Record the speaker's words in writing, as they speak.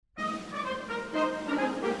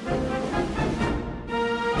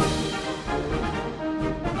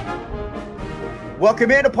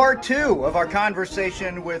Welcome into part two of our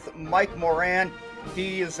conversation with Mike Moran.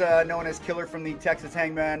 He is known as Killer from the Texas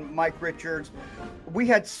Hangmen, Mike Richards. We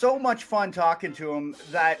had so much fun talking to him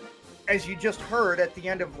that, as you just heard at the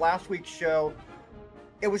end of last week's show,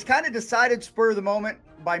 it was kind of decided spur of the moment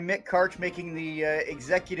by Mick Karch making the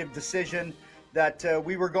executive decision that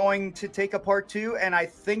we were going to take a part two, and I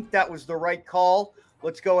think that was the right call.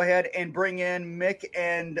 Let's go ahead and bring in Mick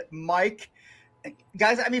and Mike.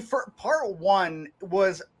 Guys, I mean, for part one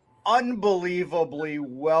was unbelievably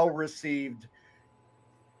well received.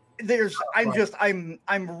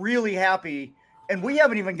 I'm really happy, and we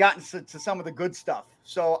haven't even gotten to some of the good stuff.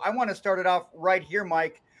 So I want to start it off right here,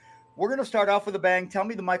 Mike. We're going to start off with a bang. Tell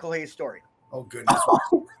me the Michael Hayes story. Oh, goodness.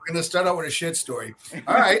 We're going to start out with a shit story.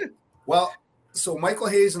 All right. Well, so Michael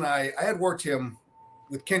Hayes and I had worked him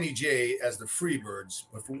with Kenny J as the Freebirds,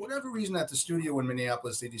 but for whatever reason at the studio in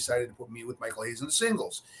Minneapolis, they decided to put me with Michael Hayes in the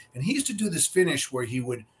singles. And he used to do this finish where he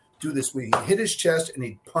would do this, where he'd hit his chest and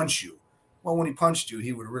he'd punch you. Well, when he punched you,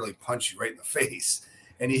 he would really punch you right in the face.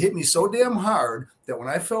 And he hit me so damn hard that when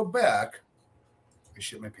I fell back, I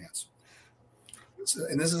shit my pants. So,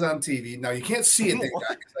 and this is on TV. Now, you can't see it there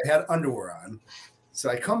because I had underwear on. So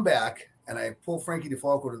I come back and I pull Frankie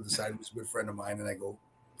DeFalco to the side, who's a good friend of mine, and I go,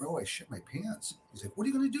 bro, I shit my pants. He's like, what are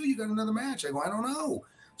you going to do? You got another match. I go, I don't know.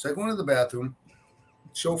 So I go into the bathroom,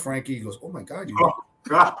 show Frankie. He goes, oh, my God.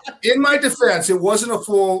 In my defense, it wasn't a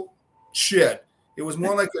full shit. It was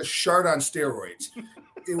more like a shard on steroids.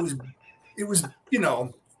 It was,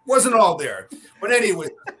 wasn't all there. But anyway,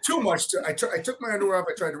 too much. I took my underwear off.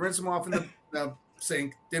 I tried to rinse them off in the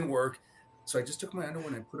sink. Didn't work. So I just took my underwear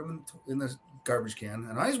and I put them in the garbage can.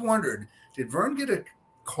 And I just wondered, did Vern get a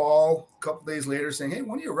call a couple days later saying, hey,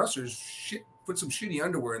 one of your wrestlers put some shitty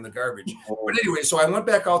underwear in the garbage? But anyway, so I went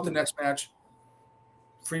back out the next match,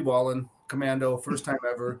 free balling, commando, first time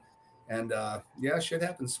ever. And shit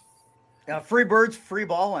happens. Free birds, free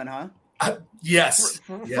balling, huh? Yes.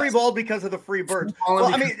 Free ball because of the free birds.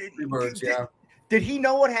 Free birds, yeah. Did he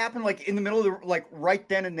know what happened, like in the middle of the, right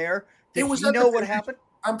then and there? Did he know what happened?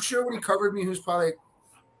 I'm sure when he covered me, he was probably like,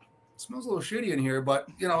 smells a little shitty in here, but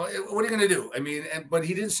what are you going to do? I mean, but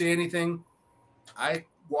he didn't say anything. I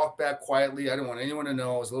walked back quietly. I didn't want anyone to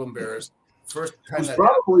know. I was a little embarrassed. First time it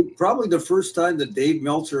was probably the first time that Dave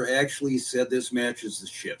Meltzer actually said this match is the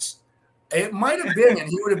shits. It might have been, and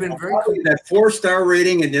he would have been very cool. That 4-star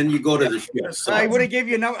rating, and then you go to the shits. So I would have gave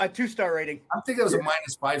you a 2-star rating. I think it was a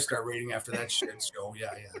minus 5-star rating after that shit show. Yeah.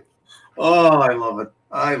 Oh, I love it.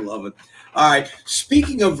 All right.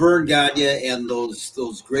 Speaking of Vern Gagne and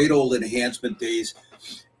those great old enhancement days,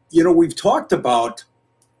 we've talked about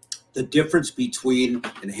the difference between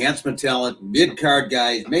enhancement talent, mid-card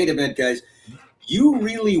guys, main event guys. You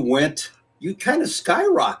really you kind of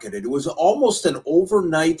skyrocketed. It was almost an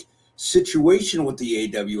overnight situation with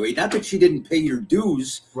the AWA. Not that you didn't pay your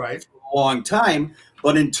dues right for a long time,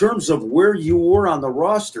 but in terms of where you were on the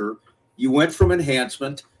roster, you went from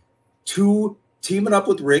enhancement to teaming up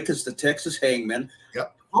with Rick as the Texas Hangman.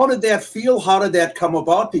 Yep. How did that feel? How did that come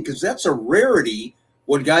about? Because that's a rarity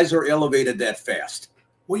when guys are elevated that fast.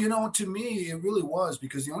 Well, to me, it really was,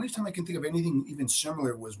 because the only time I can think of anything even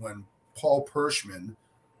similar was when Paul Pershman,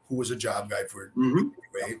 who was a job guy for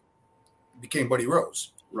AWA, became Buddy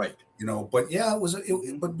Rose. Right. But yeah,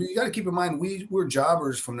 but you got to keep in mind, we were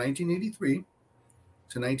jobbers from 1983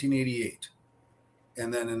 to 1988.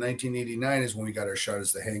 And then in 1989 is when we got our shot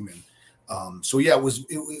as the Hangman. So yeah, it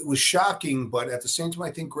was shocking, but at the same time,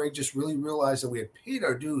 I think Greg just really realized that we had paid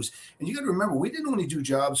our dues. And you got to remember, we didn't only do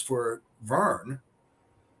jobs for Vern.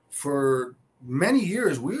 For many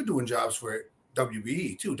years, we were doing jobs for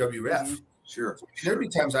WBE too, WF. Sure. There'd be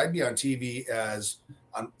times I'd be on TV as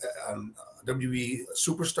on WBE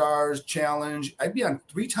Superstars Challenge. I'd be on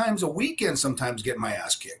 3 times a weekend, sometimes getting my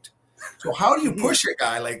ass kicked. So how do you push a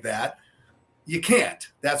guy like that? You can't.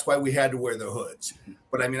 That's why we had to wear the hoods.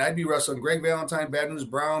 But I mean, I'd be wrestling Greg Valentine, Bad News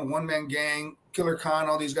Brown, One Man Gang, Killer Khan,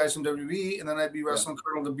 all these guys from WWE, and then I'd be wrestling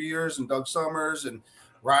Colonel De Beers and Doug Summers and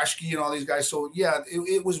Roschke and all these guys. So yeah,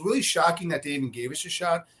 it was really shocking that they even gave us a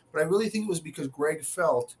shot. But I really think it was because Greg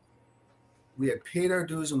felt we had paid our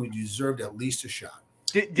dues and we deserved at least a shot.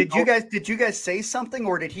 Did you guys say something,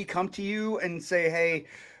 or did he come to you and say, hey,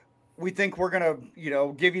 we think we're going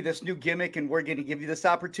to, give you this new gimmick and we're going to give you this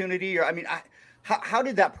opportunity? Or, I mean, how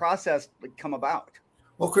did that process come about?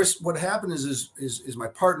 Well, Chris, what happened is my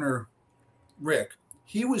partner, Rick,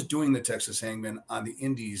 he was doing the Texas Hangman on the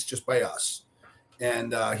indies just by us.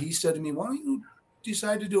 And he said to me, why don't you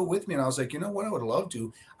decide to do it with me? And I was like, you know what? I would love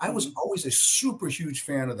to. I was always a super huge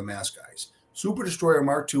fan of the Mask Guys. Super Destroyer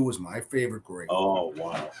Mark II was my favorite grade. Oh,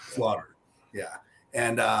 wow. Slaughter. Yeah.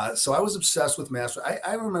 And so I was obsessed with masks.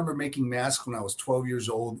 I remember making masks when I was 12 years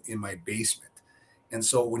old in my basement. And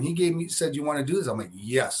so when he said, you want to do this? I'm like,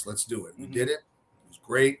 yes, let's do it. We did it. It was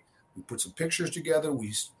great. We put some pictures together.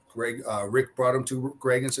 Rick brought them to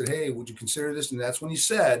Greg and said, hey, would you consider this? And that's when he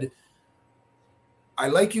said, I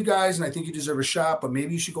like you guys and I think you deserve a shot, but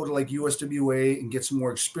maybe you should go to like USWA and get some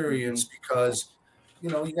more experience because, you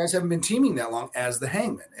know, you guys haven't been teaming that long as the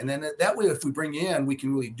Hangmen. And then that way, if we bring you in, we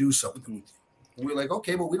can really do something. And we're like,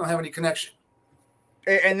 okay, but we don't have any connection.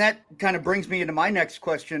 And that kind of brings me into my next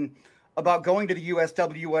question about going to the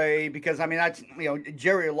USWA, because I mean, that's, you know,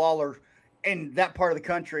 Jerry Lawler in that part of the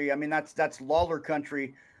country. I mean, that's Lawler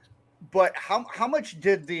country. But how much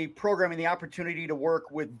did the program and the opportunity to work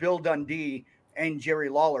with Bill Dundee and Jerry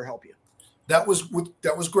Lawler help you? That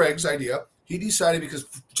was Greg's idea. He decided because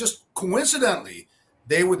just coincidentally,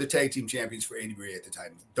 they were the tag team champions for AWA at the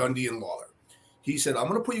time, Dundee and Lawler. He said, I'm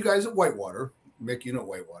going to put you guys at Whitewater. Mick, you know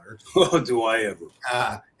Whitewater. Oh, do I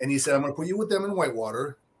ever? And he said, I'm going to put you with them in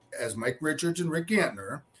Whitewater as Mike Richards and Rick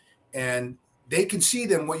Gantner. And they can see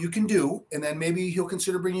then what you can do. And then maybe he'll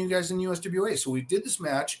consider bringing you guys in USWA. So we did this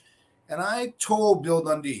match. And I told Bill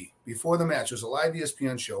Dundee before the match, it was a live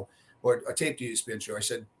ESPN show or a taped ESPN show. I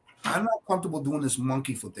said, I'm not comfortable doing this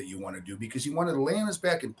monkey flip that you want to do because he wanted to lay on his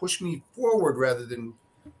back and push me forward rather than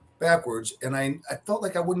backwards. And I felt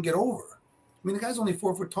like I wouldn't get over. I mean, the guy's only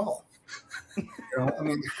 4 foot tall. You know, I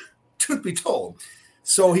mean, truth be told.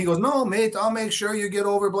 So he goes, no, mate, I'll make sure you get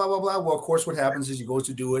over, blah, blah, blah. Well, of course, what happens is he goes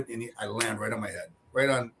to do it, and I land right on my head, right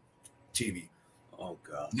on TV. Oh,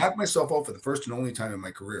 God. Knocked myself out for the first and only time in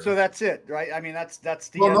my career. So that's it, right? I mean, that's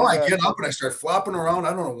the Well, no, I get up and I start flopping around. I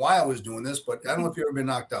don't know why I was doing this, but I don't know if you've ever been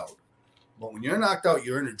knocked out. But when you're knocked out,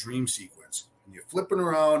 you're in a dream sequence. And you're flipping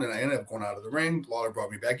around, and I ended up going out of the ring. Lawler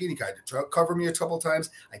brought me back in. He tried to cover me a couple of times.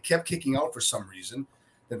 I kept kicking out for some reason.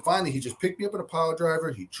 Then finally, he just picked me up in a pile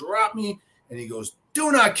driver. He dropped me, and he goes,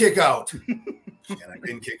 do not kick out. And I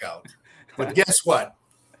didn't kick out. But guess what?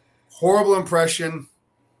 Horrible impression.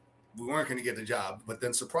 We weren't going to get the job. But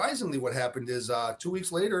then surprisingly, what happened is 2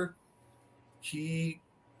 weeks later, he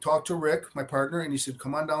talked to Rick, my partner, and he said,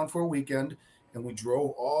 come on down for a weekend. And we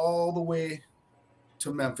drove all the way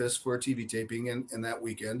to Memphis for a TV taping in that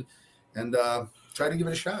weekend and tried to give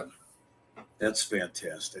it a shot. That's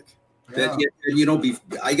fantastic. Yeah. You know,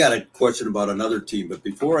 I got a question about another team, but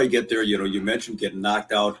before I get there, you know, you mentioned getting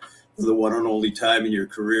knocked out for the one and only time in your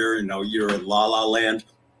career. You know, you're in La La Land.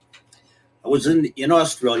 I was in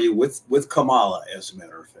Australia with Kamala, as a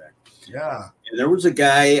matter of fact. Yeah. And there was a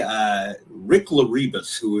guy, Rick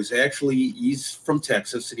Laribas, who is he's from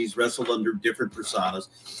Texas, and he's wrestled under different personas.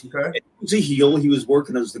 Okay. And he was a heel. He was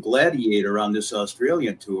working as the gladiator on this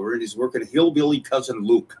Australian tour, and he's working Hillbilly Cousin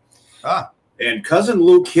Luke. And Cousin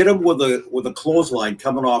Luke hit him with a clothesline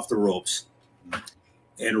coming off the ropes.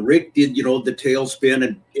 And Rick did, you know, the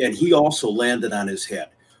tailspin, and he also landed on his head.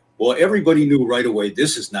 Well, everybody knew right away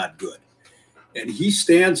this is not good. And he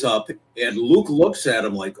stands up, and Luke looks at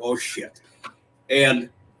him like, oh, shit. And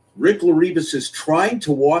Rick Laribas is trying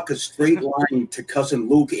to walk a straight line to Cousin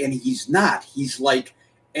Luke, and he's not. He's like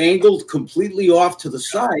angled completely off to the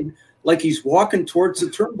side, like he's walking towards the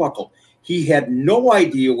turnbuckle. He had no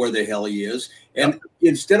idea where the hell he is. And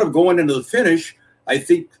instead of going into the finish, I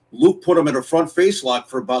think Luke put him in a front face lock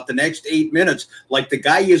for about the next 8 minutes, like the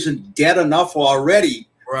guy isn't dead enough already.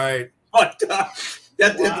 Right. But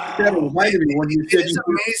that reminded me when you said it's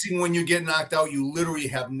amazing when you get knocked out, you literally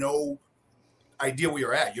have no idea where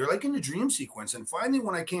you're at. You're like in the dream sequence. And finally,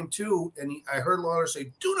 when I came to, and I heard Lawler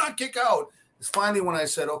say, do not kick out. It's finally when I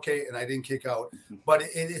said, okay, and I didn't kick out. But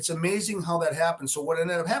it's amazing how that happened. So what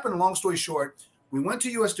ended up happening, long story short, we went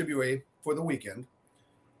to USWA for the weekend,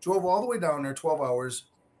 drove all the way down there, 12 hours.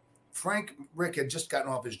 Rick had just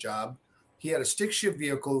gotten off his job. He had a stick shift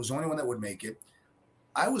vehicle. It was the only one that would make it.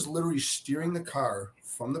 I was literally steering the car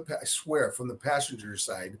from the passenger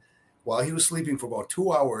side while he was sleeping for about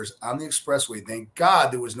 2 hours on the expressway. Thank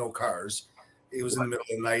God there was no cars. It was in the middle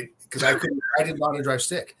of the night because I didn't want to drive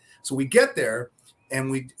stick. So we get there,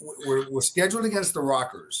 and we're scheduled against the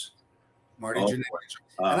Rockers, Marty Jannetty.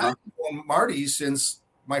 And I've known Marty since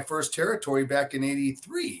my first territory back in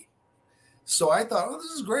 '83. So I thought, oh,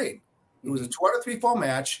 this is great. It was a 2 out of 3 fall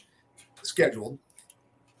match scheduled.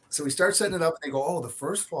 So we start setting it up, and they go, oh, the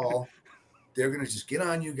first fall, they're going to just get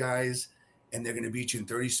on you guys, and they're going to beat you in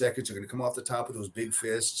 30 seconds. They're going to come off the top of those big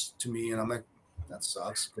fists to me. And I'm like, that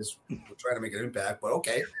sucks because we're trying to make an impact, but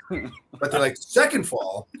okay. But they're like, second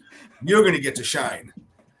fall, you're going to get to shine.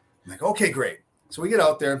 I'm like, okay, great. So we get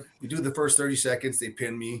out there. We do the first 30 seconds. They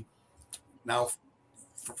pin me. Now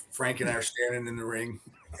Frank and I are standing in the ring,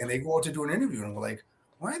 and they go out to do an interview, and we're like,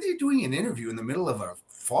 why are they doing an interview in the middle of a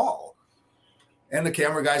fall? And the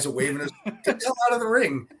camera guys are waving us, get the hell out of the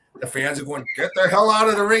ring. The fans are going, get the hell out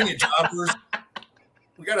of the ring, you jobbers.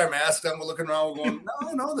 We got our masks on. We're looking around. We're going,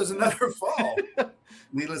 no, there's another fall.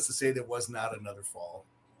 Needless to say, there was not another fall.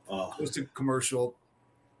 It was a commercial.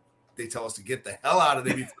 They tell us to get the hell out of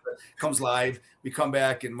there before it comes live. We come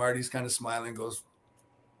back, and Marty's kind of smiling, goes,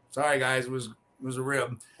 sorry, guys, it was a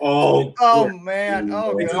rib. Oh man.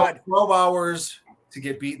 Oh, God. 12 hours to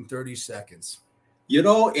get beat in 30 seconds. You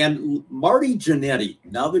know, and Marty Jannetty,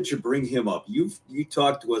 now that you bring him up, you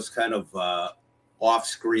talked to us kind of off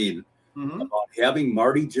screen about having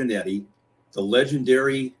Marty Jannetty, the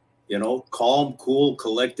legendary, you know, calm, cool,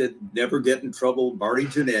 collected, never get in trouble, Marty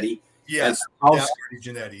Jannetty. Yes, Marty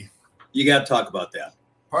Jannetty. You got to talk about that.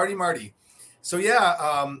 Party Marty. So,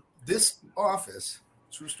 yeah, this office,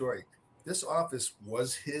 true story, this office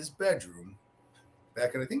was his bedroom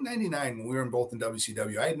back in, I think, 99 when we were both in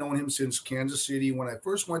WCW. I had known him since Kansas City. When I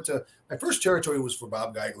first went to, my first territory was for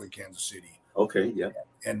Bob Geigel in Kansas City. Okay, yeah.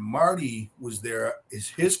 And Marty was there, is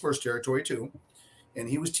his first territory too. And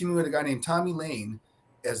he was teaming with a guy named Tommy Lane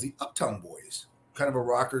as the Uptown Boys, kind of a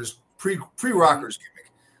rockers, pre-rockers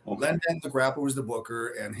gimmick. Okay. Len Den, the grappler, was the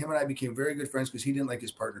booker, and him and I became very good friends because he didn't like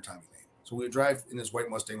his partner, Tommy Lane. So we would drive in his white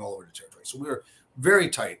Mustang all over the territory. So we were very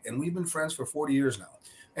tight, and we've been friends for 40 years now.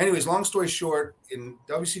 Anyways, long story short, in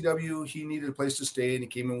WCW, he needed a place to stay, and he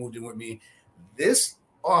came and moved in with me. This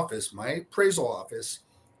office, my appraisal office,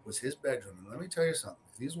 was his bedroom. And let me tell you something.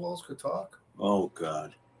 If these walls could talk. Oh,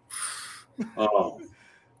 God. Oh.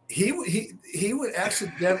 He would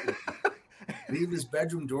accidentally leave his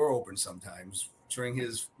bedroom door open sometimes during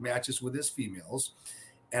his matches with his females.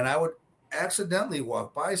 And I would accidentally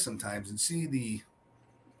walk by sometimes and see the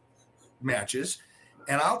matches.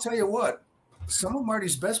 And I'll tell you what. Some of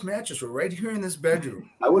Marty's best matches were right here in this bedroom.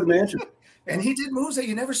 I would imagine. And he did moves that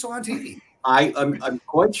you never saw on TV. I'm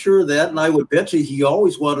quite sure of that, and I would bet you he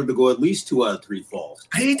always wanted to go at least 2 out of 3 falls.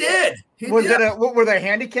 He did. What were they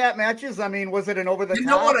handicap matches? I mean, was it an over the top? You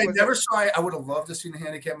know what? I never saw it. I would have loved to see a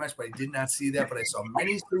handicap match, but I did not see that. But I saw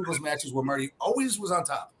many singles matches where Marty always was on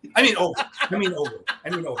top. I mean over.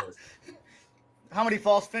 How many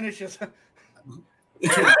false finishes?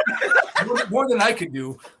 More than I could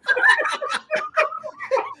do.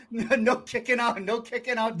 No kicking out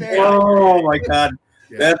there. Oh my God,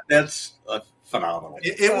 yeah. That's phenomenal.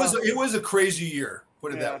 It was a crazy year.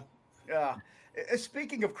 Put it that way. Yeah.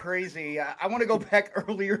 Speaking of crazy, I want to go back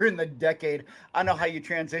earlier in the decade. I don't know how you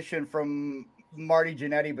transitioned from Marty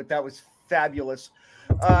Jannetty, but that was fabulous.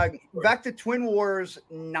 Back to Twin Wars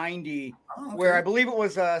 90, where I believe it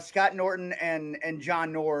was Scott Norton and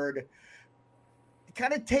John Nord.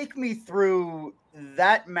 Kind of take me through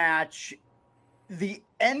that match. The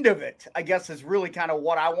end of it, I guess, is really kind of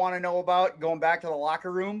what I want to know about, going back to the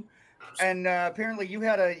locker room. And apparently you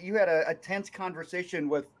had a tense conversation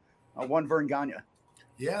with one Vern Gagne.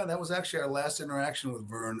 Yeah, that was actually our last interaction with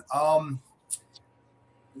Vern.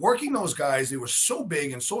 Working those guys, they were so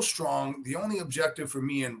big and so strong. The only objective for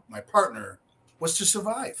me and my partner was to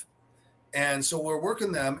survive. And so we're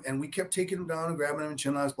working them, and we kept taking them down and grabbing them in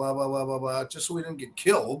chin locks, blah, blah, blah, blah, blah, just so we didn't get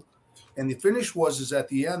killed. And the finish was at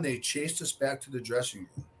the end, they chased us back to the dressing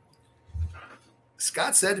room.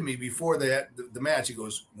 Scott said to me before the match, he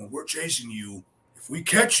goes, when we're chasing you, if we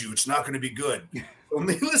catch you, it's not going to be good. So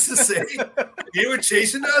needless to say, they were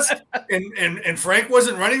chasing us, and Frank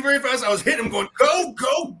wasn't running very fast. I was hitting him going, go,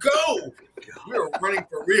 go, go. We were running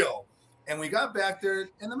for real. And we got back there,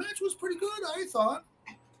 and the match was pretty good, I thought.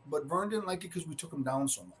 But Vern didn't like it because we took him down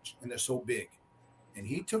so much, and they're so big. And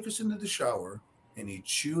he took us into the shower, and he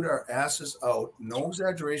chewed our asses out, no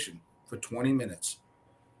exaggeration, for 20 minutes.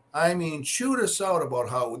 I mean, chewed us out about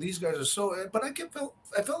how these guys are so. But I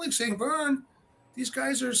felt like saying, Vern, these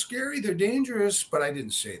guys are scary, they're dangerous. But I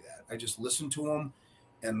didn't say that. I just listened to him,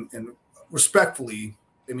 and respectfully,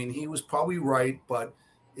 I mean, he was probably right, but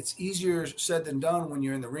it's easier said than done when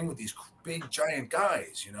you're in the ring with these big, giant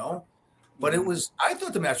guys, you know. But it was. I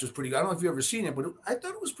thought the match was pretty good. I don't know if you've ever seen it, but I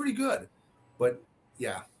thought it was pretty good. But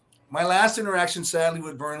yeah. My last interaction, sadly,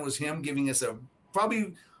 with Vern was him giving us a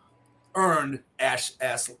probably earned ass,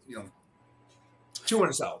 chewing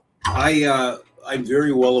us out. I'm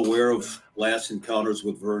very well aware of last encounters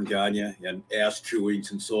with Vern Gagne and ass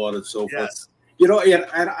chewings and so on and so forth. You know,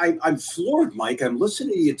 and I'm floored, Mike. I'm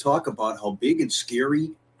listening to you talk about how big and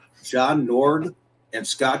scary John Nord and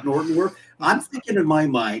Scott Norton were. I'm thinking in my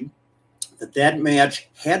mind that match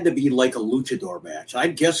had to be like a luchador match.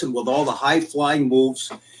 I'm guessing with all the high-flying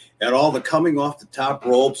moves and all the coming off the top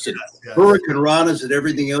ropes and hurricane ranas and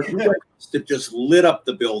everything else, that just lit up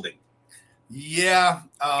the building. Yeah,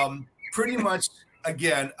 pretty much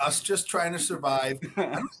again, us just trying to survive.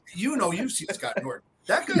 You've seen Scott Norton.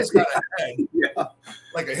 That guy's got a head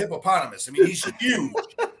like a hippopotamus. I mean, he's huge,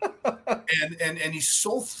 and he's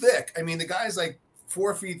so thick. I mean, the guy's like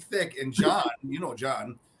 4 feet thick. And John,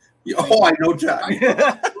 John. Oh, I know John.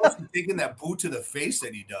 Taking that boot to the face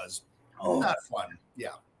that he does. Not fun. Yeah.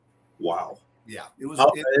 Wow. Yeah. It was.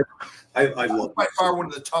 I love by far one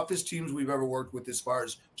of the toughest teams we've ever worked with as far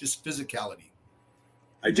as just physicality.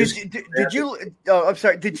 Did you? I'm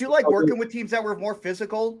sorry. Did you like working with teams that were more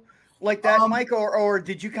physical like that, Mike, or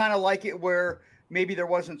did you kind of like it where maybe there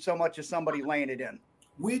wasn't so much as somebody laying it in?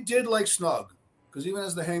 We did like snug, because even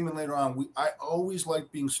as the Hangman later on, I always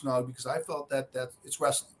liked being snug because I felt that it's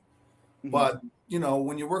wrestling. Mm-hmm. But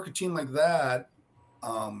when you work a team like that,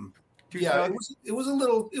 it was a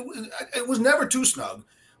little. It was never too snug,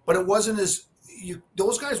 but it wasn't as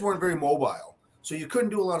those guys weren't very mobile, so you couldn't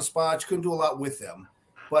do a lot of spots. You couldn't do a lot with them.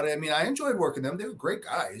 But I mean, I enjoyed working them. They were great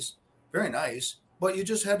guys, very nice. But you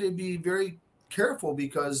just had to be very careful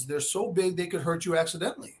because they're so big they could hurt you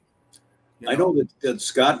accidentally. I know that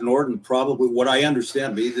Scott Norton probably, what I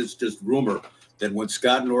understand, maybe this is just rumor, that when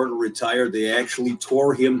Scott Norton retired, they actually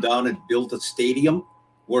tore him down and built a stadium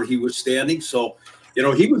where he was standing. So,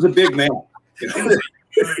 he was a big man. He was a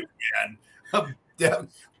big man.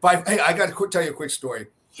 Hey, I got to tell you a quick story.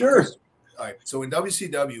 Sure. All right. So in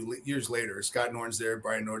WCW years later, Scott Norton's there,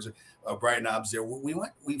 Brian Knobbs there.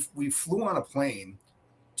 We flew on a plane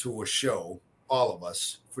to a show, all of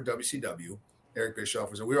us, for WCW. Eric Bischoff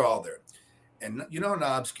was there. We were all there. And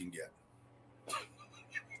Knobbs can get a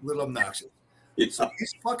little obnoxious. Yeah. So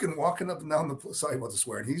he's fucking walking up and down the, sorry about the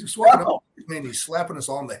swearing. He's walking up the plane. He's slapping us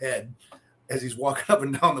all in the head as he's walking up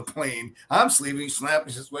and down the plane. I'm sleeping. He's slapping.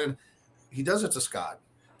 He's just waiting. He does it to Scott.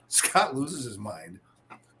 Scott loses his mind.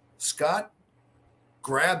 Scott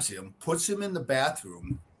grabs him, puts him in the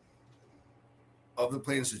bathroom of the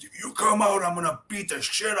plane and says, "If you come out, I'm going to beat the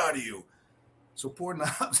shit out of you." So poor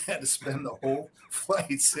Knobbs had to spend the whole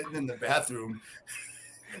flight sitting in the bathroom.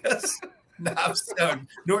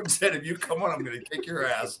 Norton said, "If you come on, I'm going to kick your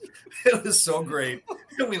ass." It was so great.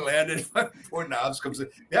 And we landed. Poor Knobbs comes in.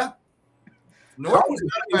 Yeah. Norton was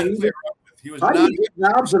not a bad player. He was How do you get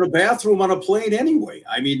Knobbs in a bathroom on a plane anyway?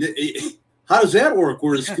 I mean, how does that work?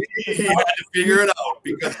 Where he had to figure it out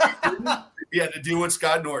because he had to deal with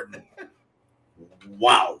Scott Norton.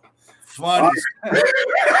 Wow. Fun.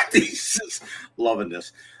 Loving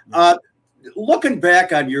this. Looking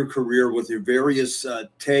back on your career with your various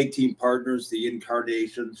tag team partners, the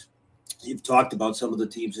Incarnations, you've talked about some of the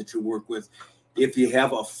teams that you work with. If you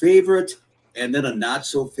have a favorite and then a not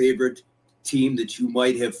so favorite team that you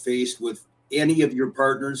might have faced with any of your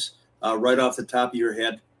partners right off the top of your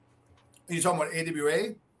head. Are you talking about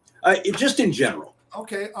AWA? Just in general.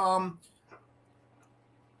 Okay.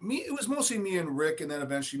 It was mostly me and Rick, and then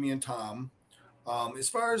eventually me and Tom. As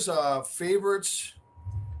far as favorites,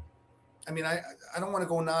 I mean, I don't want to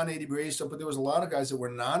go non-AWA stuff, but there was a lot of guys that were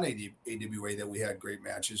non-AWA that we had great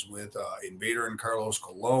matches with. Invader and Carlos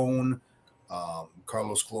Colon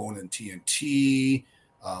and TNT.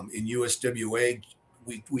 In USWA,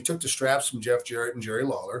 we took the straps from Jeff Jarrett and Jerry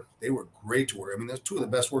Lawler. They were great to work. I mean, that's two of the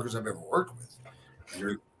best workers I've ever worked with.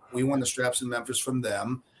 And we won the straps in Memphis from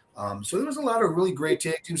them. So there was a lot of really great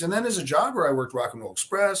tag teams. And then as a jobber, I worked Rock and Roll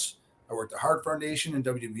Express. I worked the Hart Foundation in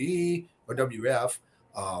WWE or WF.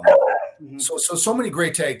 So many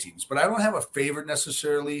great tag teams. But I don't have a favorite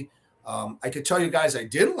necessarily. I could tell you guys I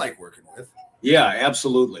didn't like working with. Yeah,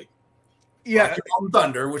 absolutely. Yeah,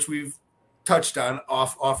 Thunder, which we've touched on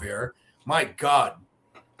off air. My God,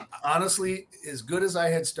 honestly, as good as I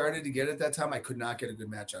had started to get at that time, I could not get a good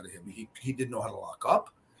match out of him. He didn't know how to lock up.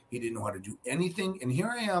 He didn't know how to do anything. And here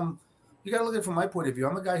I am. You got to look at it from my point of view.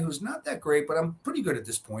 I'm a guy who's not that great, but I'm pretty good at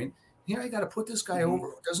this point. Here I got to put this guy over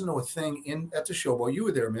who doesn't know a thing in at the showboat. You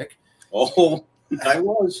were there, Mick. Oh, I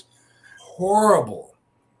was. Horrible.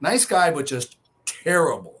 Nice guy, but just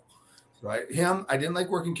terrible. Right? I didn't like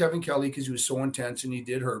working Kevin Kelly because he was so intense and he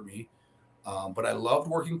did hurt me. But I loved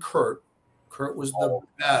working Kurt. Kurt was the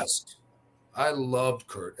best. I loved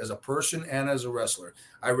Kurt as a person and as a wrestler.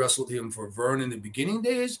 I wrestled him for Vern in the beginning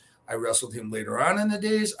days. I wrestled him later on in the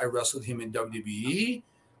days. I wrestled him in WWE.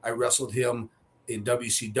 I wrestled him in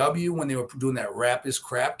WCW when they were doing that rap is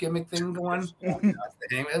crap gimmick thing going.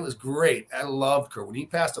 It was great. I loved Kurt. When he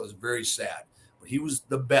passed, I was very sad. But he was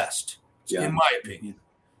the best, in my opinion.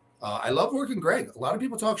 I love working Greg. A lot of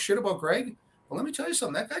people talk shit about Greg. Well, let me tell you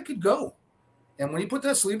something. That guy could go. And when he put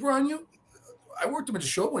that sleeper on you, I worked him at the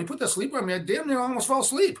show. When he put that sleeper on me, I damn near almost fell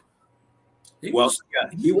asleep. He was a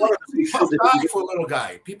tough guy for a little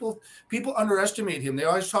guy. People underestimate him. They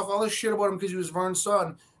always talk all this shit about him because he was Vern's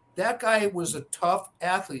son. That guy was a tough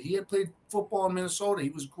athlete. He had played football in Minnesota. He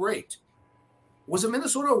was great. Was it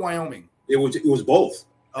Minnesota or Wyoming? It was both.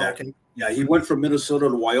 Oh, okay. Yeah, he went from Minnesota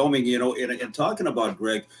to Wyoming, and talking about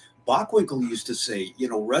Greg, Bockwinkel used to say,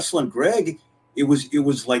 wrestling Greg, it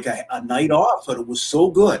was like a night off, but it was so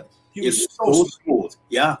good. He was so smooth.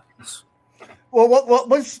 Yeah. Well, what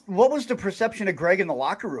was the perception of Greg in the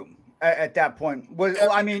locker room at that point?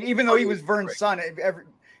 Even though he was Vern's son,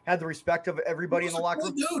 had the respect of everybody in the locker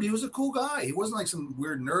room. Dude, he was a cool guy. He wasn't like some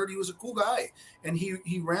weird nerd. He was a cool guy, and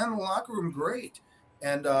he ran the locker room great,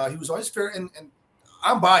 and he was always fair. And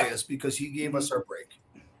I'm biased because he gave us our break,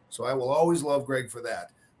 so I will always love Greg for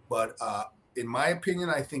that. But in my opinion,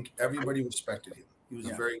 I think everybody respected him. He was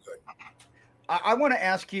very good. I want to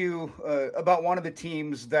ask you about one of the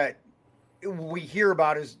teams that we hear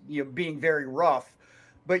about as being very rough,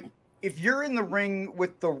 but if you're in the ring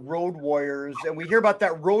with the Road Warriors and we hear about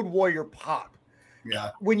that Road Warrior pop,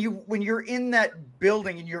 when you're in that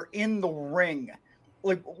building and you're in the ring,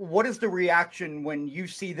 like what is the reaction when you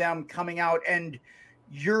see them coming out and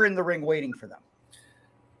you're in the ring waiting for them?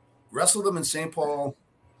 Wrestled them in St. Paul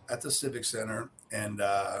at the Civic Center, and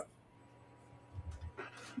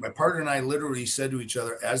my partner and I literally said to each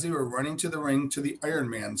other as they were running to the ring to the Iron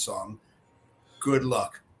Man song, "Good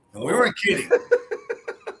luck." And we weren't kidding.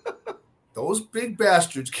 Those big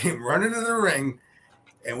bastards came running to the ring,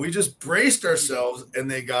 and we just braced ourselves, and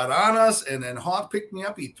they got on us, and then Hawk picked me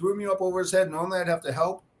up. He threw me up over his head. Normally I'd have to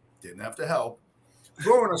help. Didn't have to help.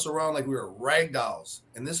 Throwing us around like we were rag dolls.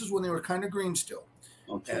 And this is when they were kind of green still.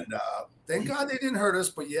 Okay. And thank God they didn't hurt us.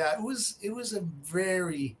 But, yeah, it was a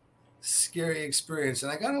very scary experience.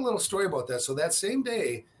 And I got a little story about that. So that same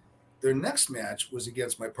day, their next match was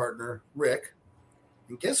against my partner, Rick.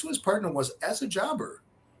 And guess who his partner was as a jobber?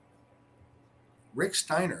 Rick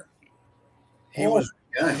Steiner. He was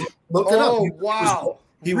look it up. Wow.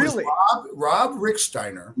 He really? was Rob Rick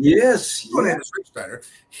Steiner. Yes. His name is Rick Steiner.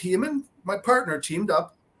 Him and my partner teamed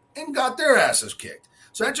up and got their asses kicked.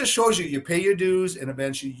 So that just shows you pay your dues, and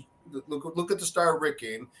eventually look at the star Rick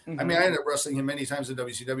game. Mm-hmm. I mean, I ended up wrestling him many times in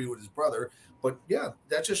WCW with his brother, but yeah,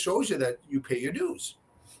 that just shows you that you pay your dues.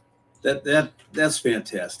 That's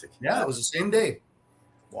fantastic. Yeah, it was the same day.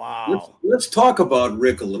 Wow. Let's talk about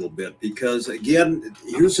Rick a little bit, because again,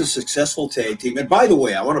 here's a successful tag team. And by the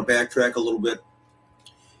way, I want to backtrack a little bit.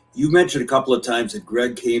 You mentioned a couple of times that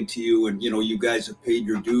Greg came to you and, you guys have paid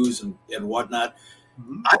your dues and whatnot.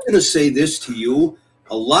 Mm-hmm. I'm going to say this to you.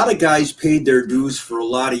 A lot of guys paid their dues for a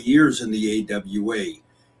lot of years in the AWA.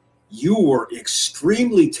 You were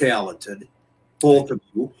extremely talented, both of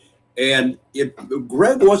you. And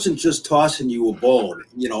Greg wasn't just tossing you a bone,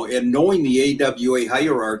 and knowing the AWA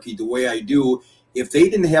hierarchy the way I do, if they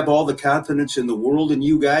didn't have all the confidence in the world in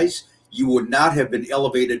you guys, you would not have been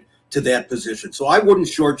elevated to that position. So I wouldn't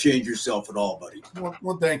shortchange yourself at all, buddy.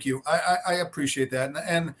 Well, thank you. I appreciate that.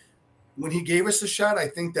 And when he gave us a shot, I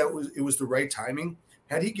think it was the right timing.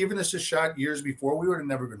 Had he given us a shot years before, we would have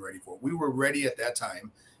never been ready for it. We were ready at that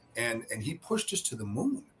time, and he pushed us to the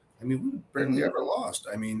moon. I mean, we barely ever lost.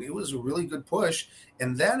 I mean, it was a really good push,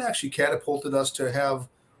 and that actually catapulted us to have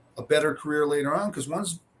a better career later on, because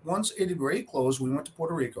once AWA closed, we went to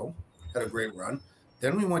Puerto Rico, had a great run.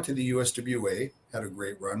 Then we went to the USWA, had a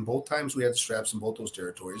great run. Both times we had the straps in both those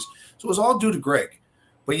territories. So it was all due to Greg.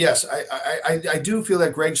 But yes, I do feel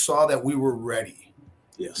that Greg saw that we were ready.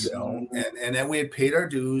 Yes. And that we had paid our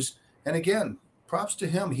dues. And again, props to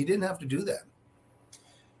him. He didn't have to do that.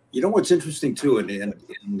 You know what's interesting too, and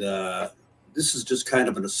this is just kind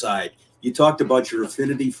of an aside. You talked about your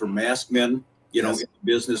affinity for masked men, in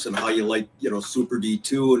business, and how you like, Super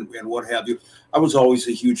D2 and what have you. I was always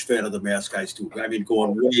a huge fan of the masked guys too. I mean,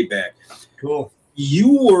 going way back. Cool.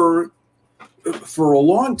 You were, for a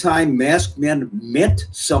long time, masked men meant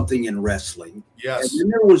something in wrestling. Yes. And then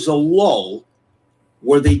there was a lull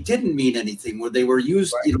where they didn't mean anything, where they were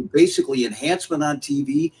used, basically enhancement on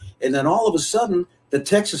TV, and then all of a sudden, the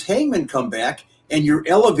Texas Hangmen come back, and you're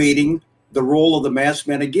elevating the role of the masked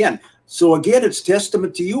man again. So again, it's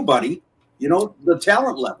testament to you, buddy. The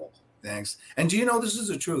talent level. Thanks. And do you know, this is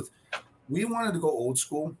the truth. We wanted to go old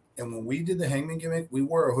school, and when we did the Hangman gimmick, we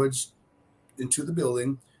wore our hoods into the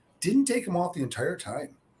building. Didn't take them off the entire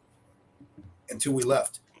time until we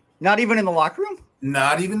left. Not even in the locker room?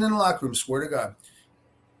 Not even in the locker room, swear to God.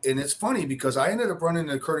 And it's funny because I ended up running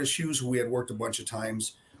into Curtis Hughes, who we had worked a bunch of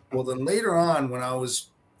times. Well, then later on, when I was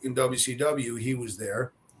in WCW, he was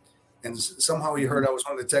there. And somehow he heard I was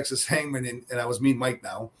one of the Texas Hangmen, and I was Mean Mike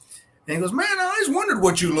now. And he goes, "Man, I always wondered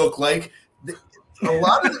what you look like." A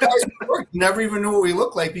lot of the guys at work never even knew what we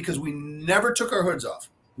looked like because we never took our hoods off.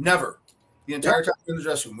 Never. The entire time in the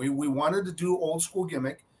dressing room. We wanted to do old school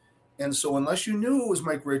gimmick. And so unless you knew it was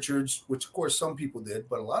Mike Richards, which of course some people did,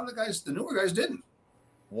 but a lot of the guys, the newer guys, didn't.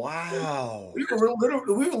 Wow. We were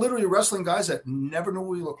literally wrestling guys that never knew what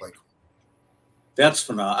we looked like. That's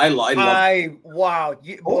phenomenal. Wow.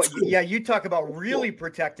 You talk about really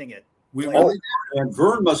protecting it. And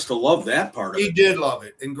Vern must have loved that part of it. He did love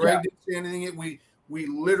it. And Greg didn't say anything. We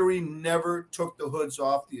literally never took the hoods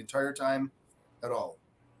off the entire time at all.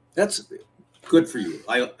 That's good for you.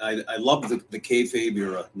 I love the kayfabe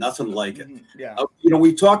era. Nothing like it. Yeah.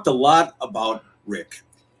 We talked a lot about Rick.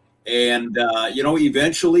 And,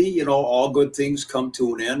 eventually, all good things come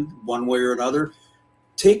to an end one way or another.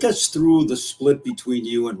 Take us through the split between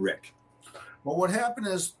you and Rick. Well, what happened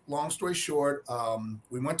is, long story short,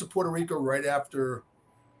 we went to Puerto Rico right after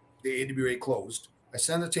the AWA closed. I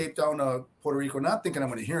sent a tape down to Puerto Rico, not thinking I'm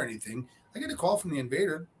going to hear anything. I get a call from the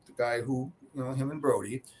Invader, the guy who, him and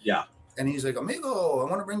Brody. Yeah. And he's like, Amigo, I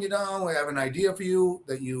want to bring you down. We have an idea for you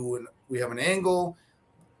we have an angle.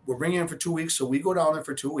 We're bringing you in for 2 weeks. So we go down there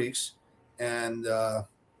for 2 weeks. And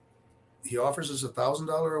he offers us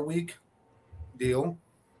 $1,000 a week deal.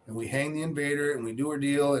 And we hang the Invader and we do our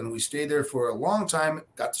deal. And we stayed there for a long time,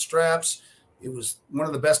 got the straps. It was one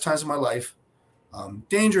of the best times of my life.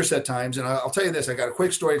 Dangerous at times. And I'll tell you this, I got a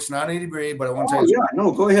quick story. It's not AWA, but I want to tell you. Yeah,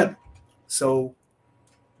 no, go ahead. So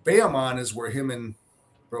Bayamon is where him and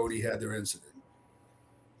Brody had their incident.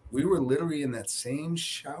 We were literally in that same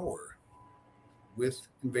shower with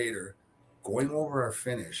Invader going over our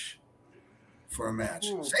finish for a match.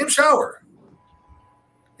 Same shower.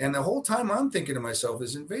 And the whole time I'm thinking to myself,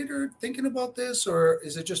 is Invader thinking about this, or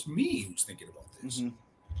is it just me who's thinking about this? Mm-hmm.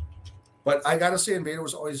 But I got to say, Invader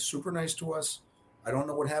was always super nice to us. I don't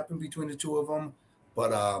know what happened between the two of them.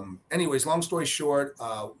 But anyways, long story short,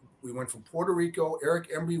 we went from Puerto Rico.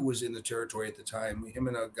 Eric Embry was in the territory at the time. Him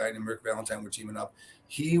and a guy named Rick Valentine were teaming up.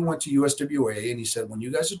 He went to USWA, and he said, when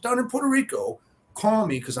you guys are done in Puerto Rico, call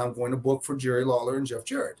me because I'm going to book for Jerry Lawler and Jeff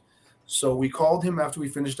Jarrett. So we called him after we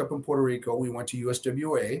finished up in Puerto Rico. We went to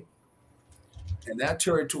USWA. And that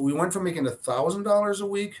territory, we went from making $1,000 a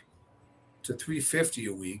week to $350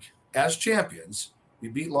 a week as champions. We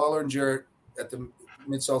beat Lawler and Jarrett at the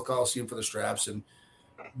Mid-South Coliseum for the straps.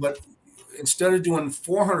 But instead of doing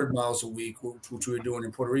 400 miles a week, which we were doing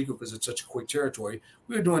in Puerto Rico because it's such a quick territory,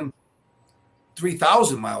 we were doing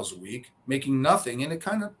 3,000 miles a week, making nothing, and it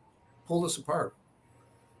kind of pulled us apart.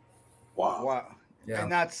 Wow. Yeah.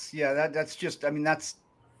 And that's just, that's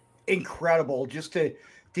incredible just to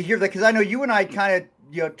hear that. Cause I know you and I kind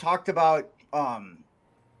of, talked about,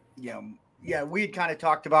 we had kind of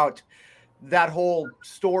talked about that whole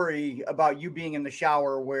story about you being in the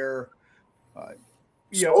shower where,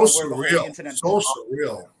 surreal. So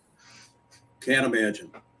surreal. Can't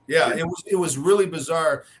imagine. Yeah, it was really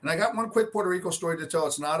bizarre. And I got one quick Puerto Rico story to tell.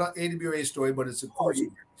 It's not an AWA story, but it's a cool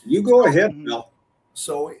story. You go ahead, Mel.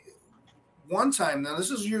 So one time, now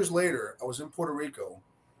this is years later, I was in Puerto Rico,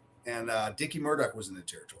 and Dickie Murdoch was in the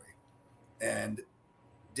territory. And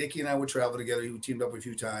Dickie and I would travel together. We teamed up a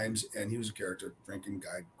few times, and he was a character, drinking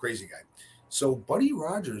guy, crazy guy. So Buddy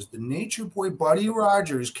Rogers, the nature boy Buddy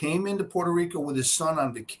Rogers, came into Puerto Rico with his son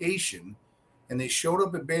on vacation, and they showed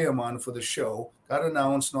up at Bayamon for the show, got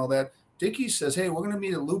announced and all that. Dickie says, hey, we're going to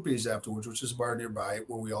meet at Lupe's afterwards, which is a bar nearby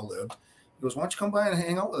where we all lived. He goes, why don't you come by and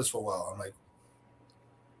hang out with us for a while? I'm like,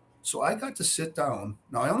 so I got to sit down.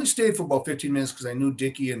 Now, I only stayed for about 15 minutes because I knew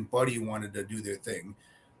Dickie and Buddy wanted to do their thing.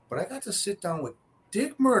 But I got to sit down with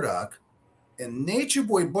Dick Murdoch and Nature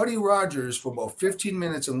Boy Buddy Rogers for about 15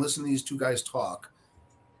 minutes and listen to these two guys talk.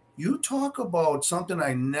 You talk about something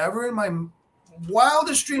I never in my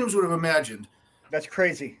wildest dreams would have imagined. That's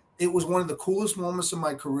crazy. It was one of the coolest moments of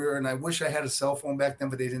my career, and I wish I had a cell phone back then,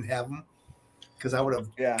 but they didn't have them. Because I would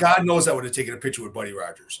have, God knows I would have taken a picture with Buddy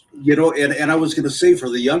Rogers. And I was going to say, for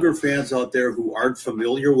the younger fans out there who aren't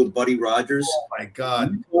familiar with Buddy Rogers. Oh, my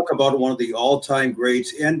God. You talk about one of the all-time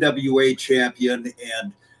greats, NWA champion.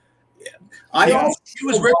 And he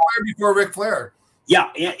was Ric Flair before Ric Flair. Yeah,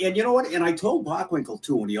 and you know what? And I told Bockwinkel,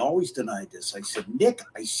 too, and he always denied this. I said, Nick,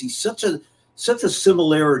 I see such a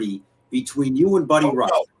similarity between you and Buddy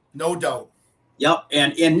Rogers. No doubt. Yep,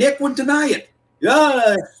 and Nick would deny it.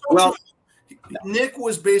 Yeah, well... Nick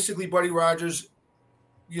was basically Buddy Rogers,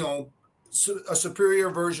 a superior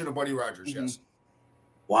version of Buddy Rogers. Yes.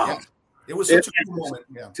 Wow. Yeah. It was such a cool moment.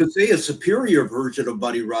 Yeah. To say a superior version of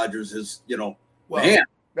Buddy Rogers is, man.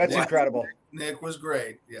 That's incredible. Nick was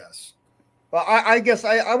great. Yes. Well, I guess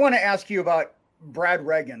I want to ask you about Brad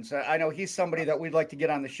Reagans. I know he's somebody that we'd like to get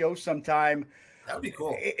on the show sometime. That would be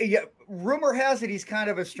cool. Yeah. Rumor has it he's kind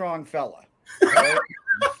of a strong fella. Right?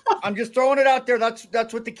 I'm just throwing it out there.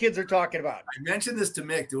 That's what the kids are talking about. I mentioned this to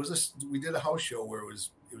Mick. We did a house show where it was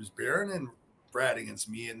Baron and Brad against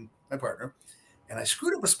me and my partner, and I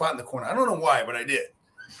screwed up a spot in the corner. I don't know why, but I did.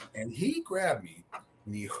 And he grabbed me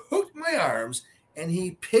and he hooked my arms and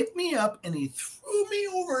he picked me up and he threw me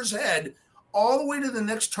over his head all the way to the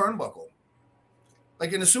next turnbuckle,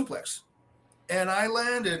 like in a suplex. And I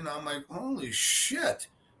landed and I'm like, holy shit.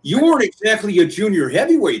 You weren't exactly a junior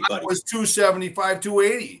heavyweight, buddy. I was 275,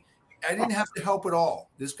 280. I didn't have to help at all.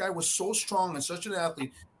 This guy was so strong and such an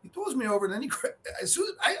athlete. He throws me over and then as soon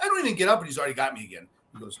as I don't even get up and he's already got me again.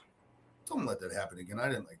 He goes, don't let that happen again. I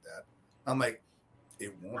didn't like that. I'm like,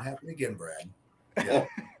 it won't happen again, Brad. Yeah.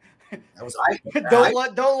 That was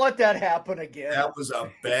don't let that happen again. That was a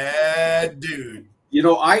bad dude. You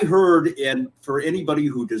know, I heard, and for anybody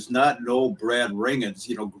who does not know Brad Ringens,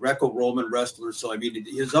 you know, Greco-Roman wrestler, so I mean,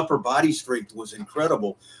 his upper body strength was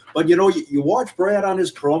incredible. But, you know, you watch Brad on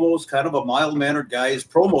his promos, kind of a mild-mannered guy. His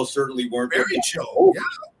promos certainly weren't very chill. Yeah.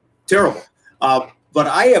 Terrible. But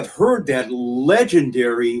I have heard that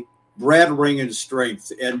legendary Brad Ringens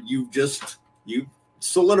strength, and you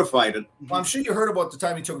solidified it. Well, I'm sure you heard about the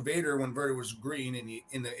time he took Vader when Vader was green, and he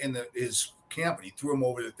in his camp, and he threw him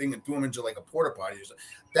over the thing and threw him into like a porta potty.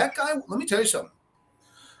 That guy, let me tell you something.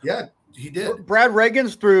 Yeah, he did. Brad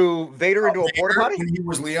Ringens threw Vader into a porta potty. He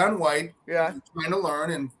was Leon White. Yeah, trying to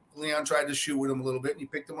learn, and Leon tried to shoot with him a little bit, and he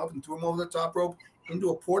picked him up and threw him over the top rope into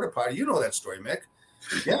a porta potty. You know that story, Mick.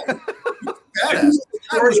 Yeah,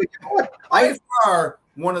 by far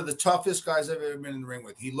one of the toughest guys I've ever been in the ring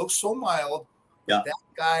with. He looks so mild. Yeah, that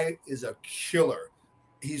guy is a killer.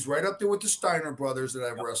 He's right up there with the Steiner brothers that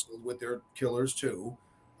I've wrestled with. They're killers too.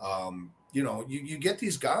 You know, you get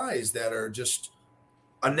these guys that are just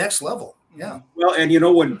a next level. Yeah. Well, and you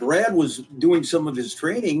know, when Brad was doing some of his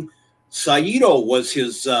training, Saito was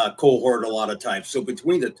his cohort a lot of times. So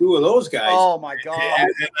between the two of those guys. Oh my God.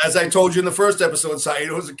 And as I told you in the first episode,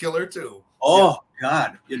 Saito was a killer too. Oh yeah.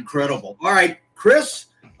 God, incredible. All right, Chris,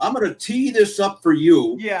 I'm going to tee this up for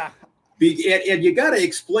you. Yeah. And you got to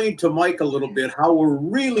explain to Mike a little bit how we're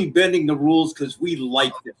really bending the rules because we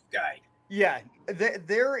like this guy. Yeah,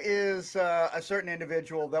 there is a certain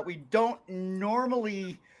individual that we don't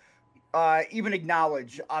normally even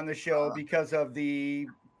acknowledge on the show because of the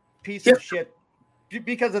piece of shit.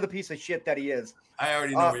 Because of the piece of shit that he is. I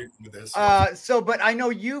already know where you're with this. But I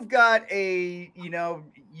know you've got a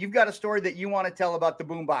story that you want to tell about the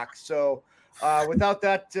boombox. So without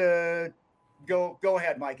that. Go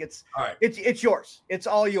ahead, Mike. It's all right. It's yours. It's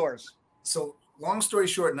all yours. So long story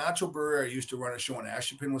short, Nacho Barrera used to run a show in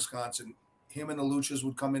Ashleypin, Wisconsin. Him and the Luchas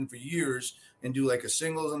would come in for years and do like a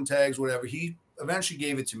singles and tags, whatever. He eventually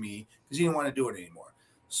gave it to me because he didn't want to do it anymore.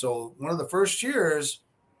 So one of the first years,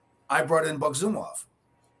 I brought in Buck Zumhoff.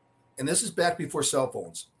 And this is back before cell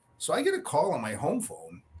phones. So I get a call on my home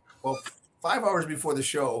phone, 5 hours before the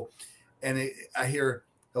show, and I hear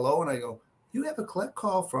hello, and I go, you have a collect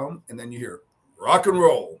call from, and then you hear rock and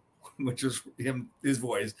roll, which is his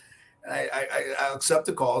voice. And I accept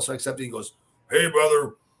the call. So I accept it. He goes, hey,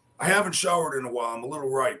 brother, I haven't showered in a while. I'm a little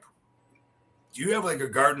ripe. Do you have like a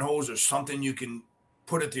garden hose or something you can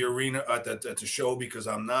put at the arena at the show? Because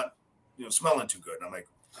I'm not, smelling too good. And I'm like,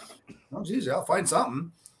 oh, geez, I'll find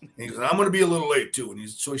something. And he goes, I'm going to be a little late too. And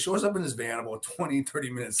so he shows up in his van about 20, 30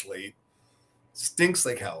 minutes late. Stinks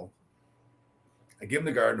like hell. I give him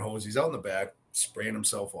the garden hose. He's out in the back spraying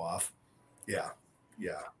himself off. Yeah.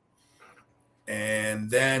 And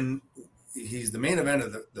then he's the main event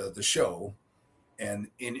of the show. And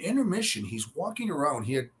in intermission, he's walking around.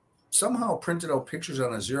 He had somehow printed out pictures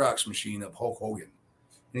on a Xerox machine of Hulk Hogan.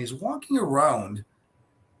 And he's walking around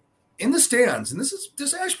in the stands. And this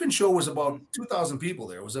Ashpin show was about 2,000 people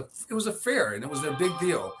there. It was a fair, and it was their big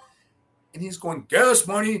deal. And he's going, gas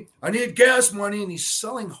money. I need gas money. And he's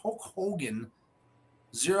selling Hulk Hogan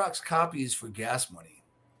Xerox copies for gas money.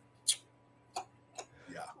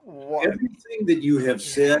 Yeah. What? Everything that you have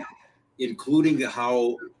said, including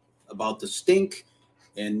how about the stink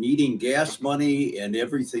and needing gas money and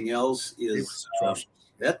everything else, is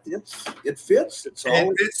it fits. It's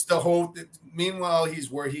all. It's the whole. Meanwhile,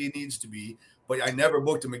 he's where he needs to be. But I never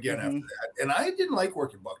booked him again after that. And I didn't like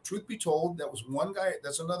working Buck. Truth be told, that was one guy.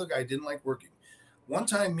 That's another guy I didn't like working. One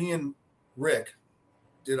time, me and Rick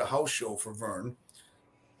did a house show for Vern.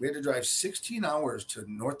 We had to drive 16 hours to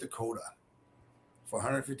North Dakota for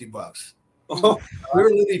 $150. Oh,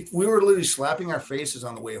 we were literally slapping our faces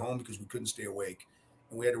on the way home because we couldn't stay awake.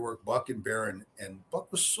 And we had to work Buck and Baron. And Buck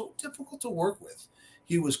was so difficult to work with.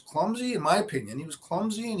 He was clumsy, in my opinion. He was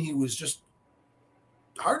clumsy, and he was just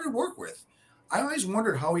hard to work with. I always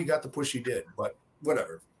wondered how he got the push he did, but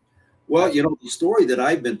whatever. Well, you know, the story that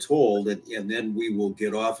I've been told, and then we will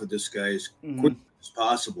get off of this guy as quick as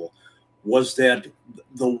possible, was that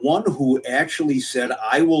the one who actually said,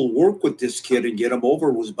 I will work with this kid and get him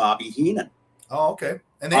over was Bobby Heenan. Oh, okay.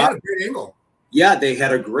 And they had a great angle. Yeah, they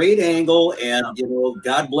had a great angle, and, you know,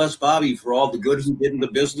 God bless Bobby for all the good he did in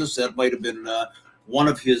the business. That might have been one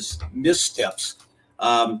of his missteps.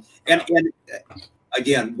 And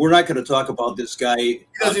again, we're not going to talk about this guy. He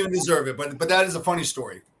doesn't even deserve it, but that is a funny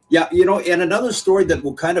story. Yeah, you know, and another story that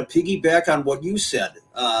will kind of piggyback on what you said.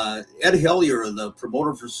 Ed Hellier, the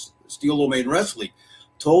promoter for Steel Domain Wrestling,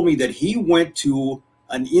 told me that he went to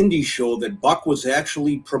an indie show that Buck was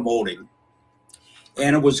actually promoting,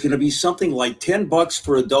 and it was going to be something like $10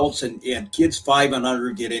 for adults and kids 5 and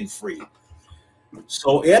under get in free.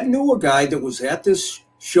 So Ed knew a guy that was at this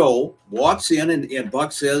show, walks in, and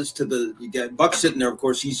Buck says to Buck's sitting there, of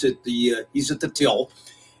course, he's at the till.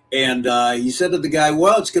 And he said to the guy,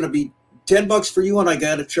 well, it's going to be $10 for you, and I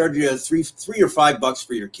got to charge you $3 or $5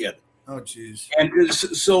 for your kid. Oh, geez. And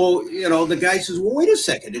so, you know, the guy says, well, wait a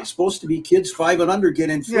second. It's supposed to be kids 5 and under get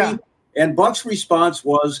in free. Yeah. And Buck's response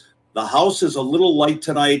was, the house is a little light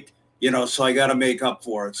tonight, you know, so I got to make up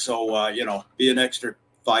for it. So, you know, be an extra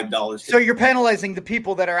 $5. So you're penalizing the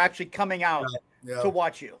people that are actually coming out to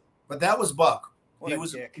watch you. But that was Buck. He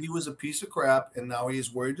was a piece of crap, and now he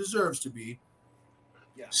is where he deserves to be.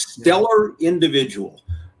 Stellar individual.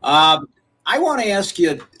 I want to ask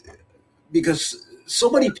you, because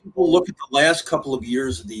so many people look at the last couple of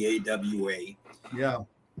years of the AWA. Yeah.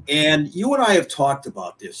 And you and I have talked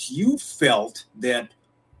about this. You felt that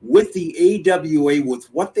with the AWA, with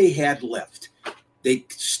what they had left, they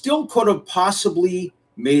still could have possibly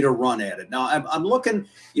made a run at it. Now, I'm looking,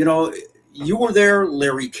 you know, you were there,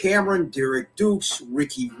 Larry Cameron, Derek Dukes,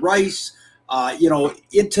 Ricky Rice, you know,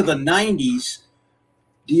 into the 90s.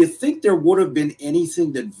 Do you think there would have been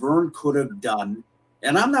anything that Vern could have done?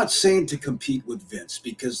 And I'm not saying to compete with Vince,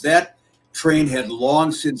 because that train had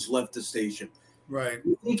long since left the station. Right. Do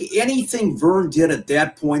you think anything Vern did at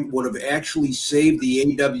that point would have actually saved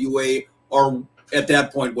the AWA, or at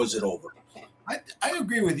that point was it over? I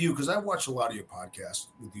agree with you, because I watched a lot of your podcasts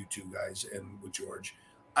with you two guys and with George.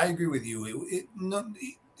 I agree with you.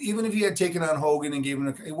 Even if he had taken on Hogan and gave him,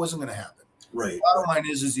 it wasn't going to happen. Right. The bottom line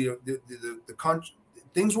is the country,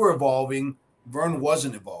 things were evolving. Vern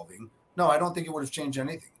wasn't evolving. No, I don't think it would have changed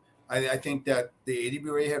anything. I think that the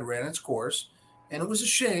AWA had ran its course, and it was a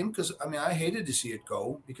shame, because I mean, I hated to see it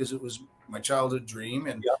go, because it was my childhood dream.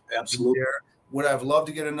 And absolutely. Would I have loved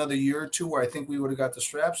to get another year or two where I think we would have got the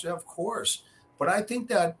straps? Yeah, of course. But I think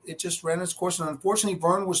that it just ran its course, and unfortunately,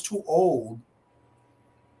 Vern was too old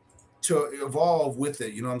to evolve with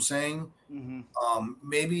it. You know what I'm saying? Mm-hmm.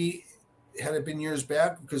 Maybe had it been years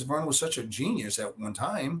back, because Vern was such a genius at one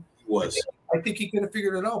time. He was. I think he could have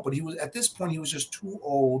figured it out, but he was, at this point, he was just too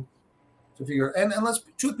old to figure. And let's,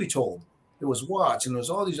 truth be told, there was Watts and there was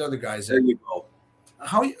all these other guys. There you go.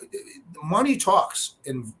 Money talks,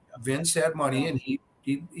 and Vince had money, and he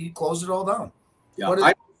closed it all down.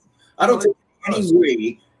 Yeah, I don't think any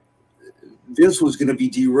way Vince was going to be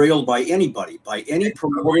derailed by anybody, by any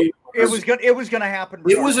promoter. It was going to happen.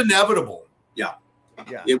 It was inevitable. Yeah.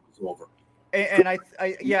 Yeah. It was over. And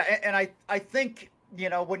I think, you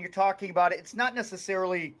know, when you're talking about it, it's not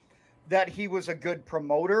necessarily that he was a good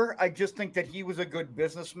promoter. I just think that he was a good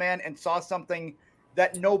businessman and saw something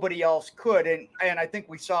that nobody else could. And I think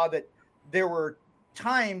we saw that there were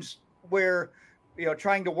times where, you know,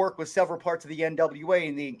 trying to work with several parts of the NWA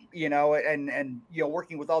and the, you know, and you know,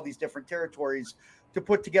 working with all these different territories to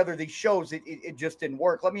put together these shows, it just didn't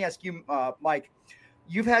work. Let me ask you, Mike,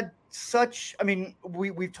 you've had such, I mean,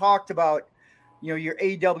 we've talked about, you know, your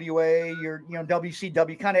AWA, your, you know,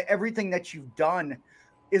 WCW, kind of everything that you've done.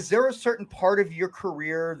 Is there a certain part of your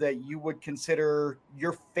career that you would consider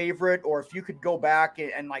your favorite, or if you could go back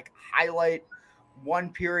and like highlight one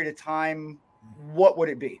period of time, what would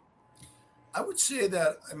it be? I would say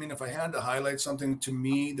that, I mean, if I had to highlight something, to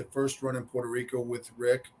me, the first run in Puerto Rico with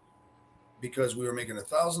Rick, because we were making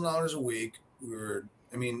 $1,000 a week.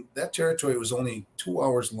 That territory was only 2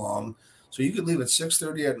 hours long. So you could leave at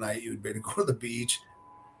 6:30 at night. You'd better go to the beach,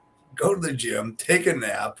 go to the gym, take a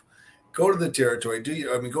nap, go to the territory,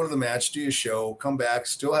 go to the match, do your show, come back,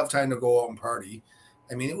 still have time to go out and party.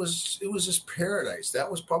 I mean, it was just paradise. That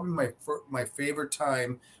was probably my favorite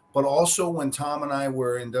time. But also when Tom and I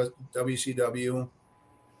were in WCW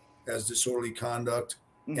as Disorderly Conduct,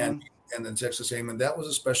 mm-hmm. and then Texas Hangmen, that was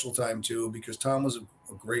a special time too, because Tom was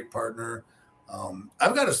a great partner.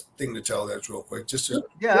 I've got a thing to tell that's real quick.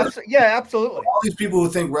 Absolutely. All these people who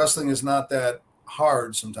think wrestling is not that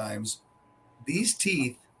hard sometimes, these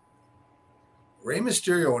teeth Rey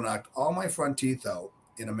Mysterio knocked all my front teeth out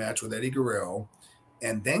in a match with Eddie Guerrero.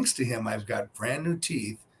 And thanks to him, I've got brand new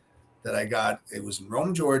teeth that I got. It was in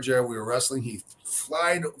Rome, Georgia. We were wrestling. He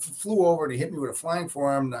flew over and he hit me with a flying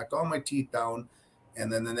forearm, knocked all my teeth down.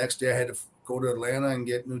 And then the next day I had to go to Atlanta and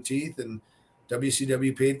get new teeth. And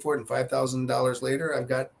WCW paid for it. And $5,000 later, I've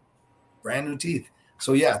got brand new teeth.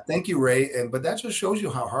 So, yeah, thank you, Ray. But that just shows you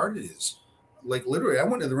how hard it is. Like, literally, I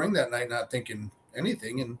went to the ring that night not thinking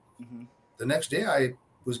anything. And the next day I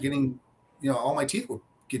was getting, all my teeth were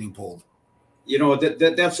getting pulled.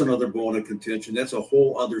 That's another bone of contention. That's a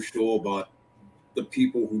whole other show about the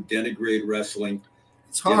people who denigrate wrestling.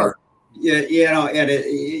 It's hard. And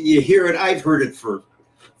you hear it. I've heard it for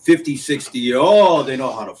 50, 60 years. Oh, they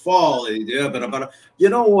know how to fall. But you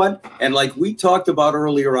know what? And like we talked about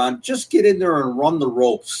earlier on, just get in there and run the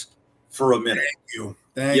ropes for a minute.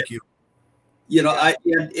 Thank you.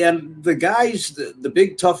 And the guys, the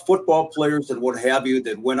big tough football players and what have you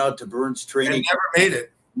that went out to Vern's training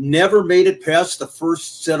never made it past the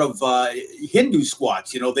first set of Hindu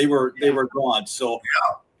squats. They were gone. So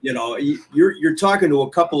you're talking to a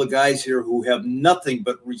couple of guys here who have nothing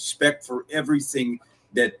but respect for everything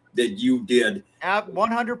that you did.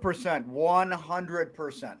 100%.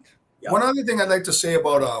 100%. Yeah. One other thing I'd like to say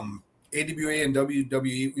about AWA and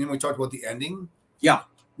WWE, we talked about the ending. Yeah.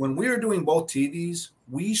 When we were doing both TVs,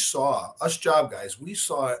 we saw, us job guys, we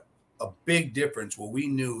saw a big difference where we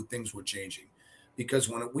knew things were changing. Because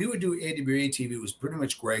when we would do AWA TV, it was pretty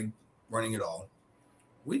much Greg running it all.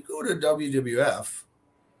 We'd go to WWF,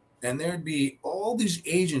 and there'd be all these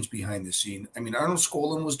agents behind the scene. I mean, Arnold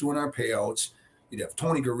Skolin was doing our payouts. You'd have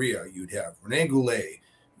Tony Gurria. You'd have Rene Goulet.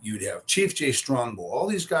 You'd have Chief J. Strongbow. All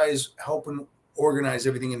these guys helping organize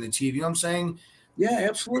everything in the TV. You know what I'm saying? Yeah,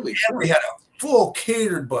 absolutely. We had a full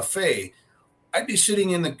catered buffet. I'd be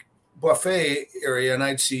sitting in the buffet area, and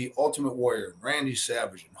I'd see Ultimate Warrior, Randy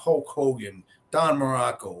Savage, and Hulk Hogan, Don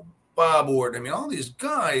Morocco, Bob Orton. I mean, all these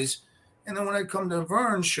guys. And then when I come to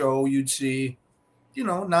Vern's show, you'd see,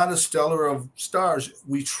 not a stellar of stars.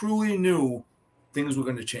 We truly knew things were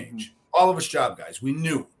going to change. All of us job guys, we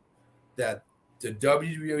knew that the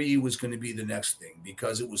WWE was going to be the next thing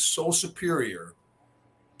because it was so superior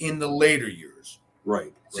in the later years.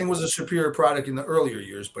 Right. Thing was a superior product in the earlier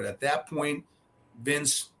years, but at that point,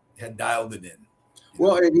 Vince had dialed it in.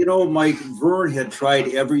 Well, and Mike, Vern had tried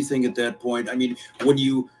everything at that point. I mean, when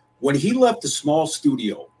he left the small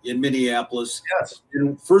studio in Minneapolis, yes,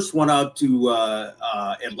 and first went out to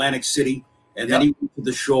Atlantic City, and then he went to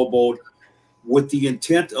the Showboat with the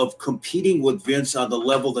intent of competing with Vince on the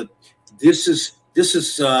level that this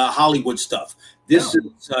is Hollywood stuff. This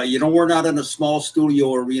is we're not in a small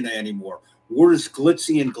studio arena anymore. We're as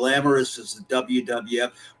glitzy and glamorous as the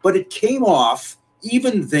WWF, but it came off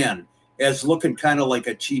even then as looking kind of like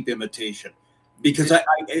a cheap imitation, because I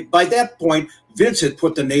by that point Vince had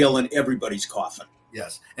put the nail in everybody's coffin.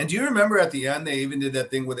 Yes, and do you remember at the end they even did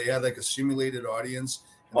that thing where they had like a simulated audience?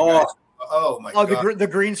 Oh my God! The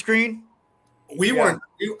green screen. We weren't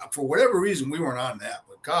for whatever reason we weren't on that,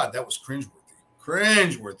 but God, that was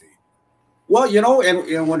cringeworthy. Well,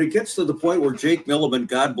 and when it gets to the point where Jake Milliman,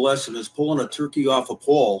 God bless him, is pulling a turkey off a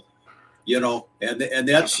pole. And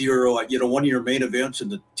that's your, one of your main events in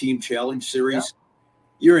the Team Challenge series.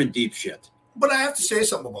 You're in deep shit. But I have to say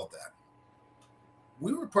something about that.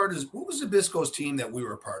 We were part of, what was the Bisco's team that we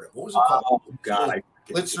were part of? What was it called? Oh, God.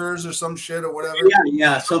 Blitzers or some shit or whatever.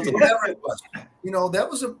 Yeah, something. Whatever it was.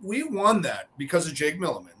 we won that because of Jake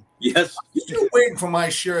Milliman. Yes. I'm still waiting for my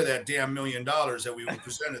share of that damn $1 million that we were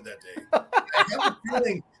presented that day.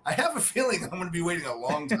 I have a feeling I'm going to be waiting a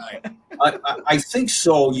long time. I think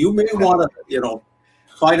so. You may want to,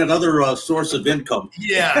 find another source of income.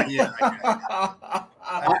 Yeah.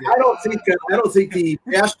 I don't think the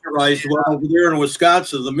pasteurized one over there in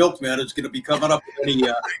Wisconsin, the milkman, is going to be coming up with any.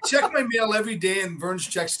 I check my mail every day, and Vern's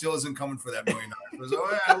check still isn't coming for that $1 million.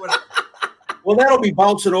 Whatever. Well, that'll be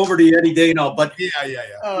bouncing over to you any day now. But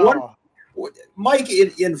Oh. Mike,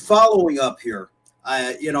 in following up here,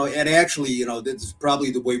 and actually, this is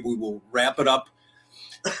probably the way we will wrap it up.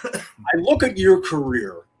 I look at your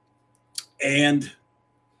career, and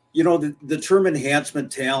the term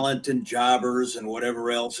enhancement talent and jobbers and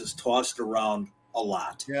whatever else is tossed around a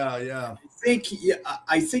lot. Yeah.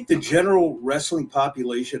 I think the general wrestling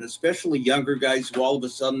population, especially younger guys who all of a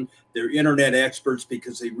sudden they're internet experts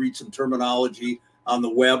because they read some terminology on the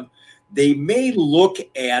web, they may look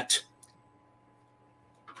at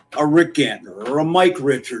a Rick Gantner or a Mike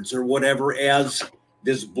Richards or whatever as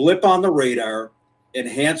this blip on the radar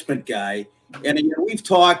enhancement guy. And we've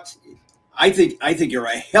talked. I think you're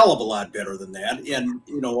a hell of a lot better than that, and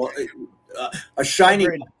a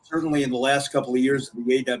shining certainly in the last couple of years of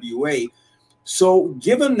the AWA. So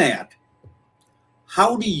given that,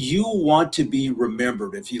 how do you want to be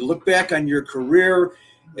remembered? If you look back on your career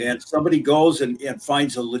and somebody goes and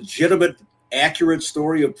finds a legitimate, accurate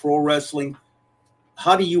story of pro wrestling,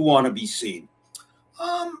 how do you want to be seen?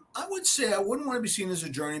 I would say I wouldn't want to be seen as a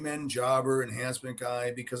journeyman, jobber, enhancement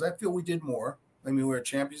guy, because I feel we did more. I mean, we were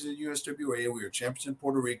champions at USWA. We were champions in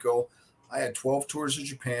Puerto Rico. I had 12 tours of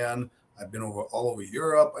Japan. I've been all over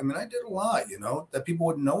Europe. I mean, I did a lot, that people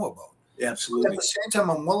wouldn't know about. Absolutely. But at the same time,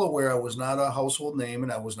 I'm well aware I was not a household name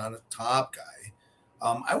and I was not a top guy.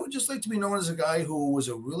 I would just like to be known as a guy who was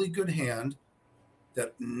a really good hand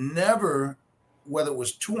that never, whether it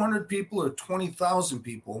was 200 people or 20,000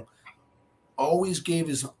 people, always gave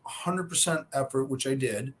his 100% effort, which I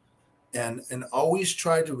did, and always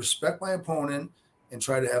tried to respect my opponent and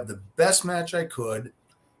try to have the best match I could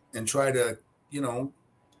and try to,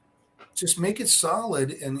 just make it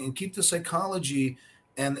solid and keep the psychology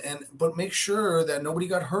but make sure that nobody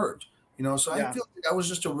got hurt, so I feel like I was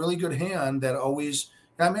just a really good hand that always,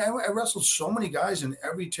 I mean, I wrestled so many guys in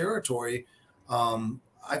every territory.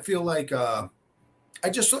 I feel like, I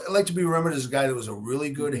just like to be remembered as a guy that was a really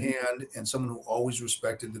good hand and someone who always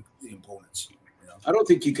respected the opponents. I don't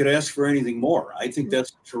think you could ask for anything more. I think that's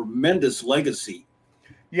a tremendous legacy.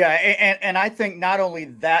 Yeah, and I think not only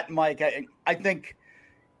that, Mike, I think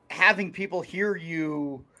having people hear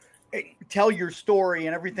you tell your story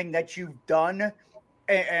and everything that you've done,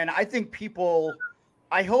 and I think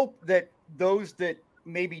I hope that those that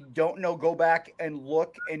maybe don't know go back and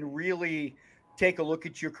look and really take a look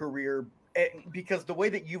at your career, because the way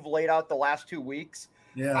that you've laid out the last 2 weeks,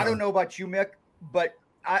 I don't know about you, Mick, but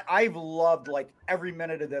I've loved like every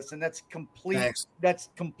minute of this, and that's complete. Thanks. That's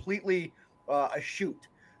completely a shoot.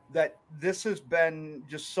 That this has been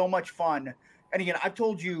just so much fun. And again, I've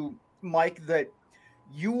told you, Mike, that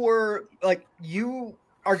you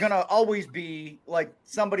are going to always be like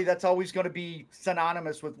somebody that's always going to be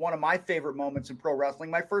synonymous with one of my favorite moments in pro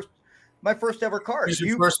wrestling. My first ever card.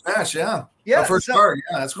 Your first match, yeah. Yeah. My first card,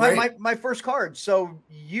 yeah, that's great. My first card. So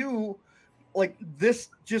you like this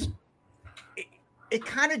just it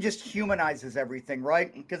kind of just humanizes everything,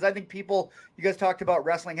 right? Because I think you guys talked about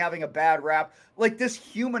wrestling having a bad rap. Like this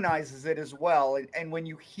humanizes it as well. And when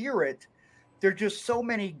you hear it, there are just so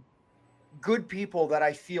many good people that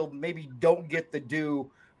I feel maybe don't get the due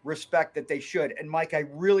respect that they should. And Mike, I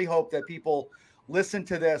really hope that people listen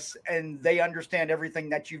to this and they understand everything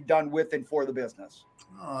that you've done with and for the business.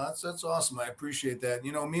 Oh, that's awesome. I appreciate that.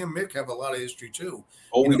 Me and Mick have a lot of history too.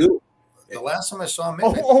 Oh, we do. The last time I saw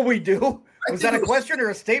Mick. Oh, we do. Was that a question or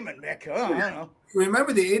a statement, Mick? Oh, I don't know.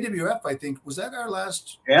 Remember the AWF? I think was that our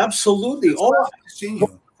last. Absolutely. Oh, I've seen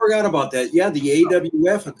you. Forgot about that. Yeah, the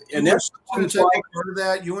AWF, and that's part of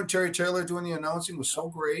that. You and Terry Taylor doing the announcing was so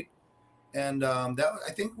great, and that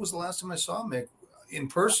I think was the last time I saw Mick in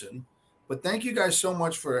person. But thank you guys so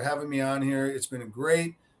much for having me on here. It's been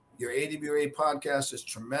great. Your AWA podcast is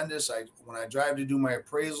tremendous. When I drive to do my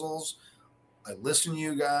appraisals, I listen to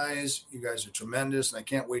you guys. You guys are tremendous, and I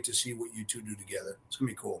can't wait to see what you two do together. It's gonna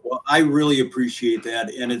be cool. Well, I really appreciate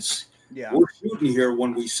that, and we're shooting here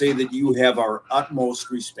when we say that you have our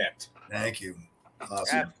utmost respect. Thank you.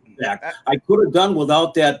 Awesome. I could have done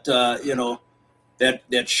without that,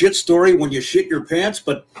 that shit story when you shit your pants,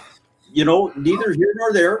 but neither here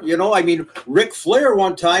nor there. I mean, Ric Flair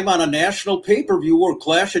one time on a national pay-per-view or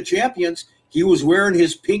Clash of Champions, he was wearing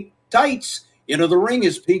his pink tights into the ring,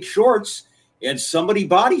 his pink shorts, and somebody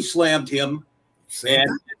body slammed him. And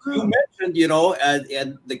you mentioned,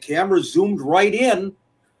 and the camera zoomed right in.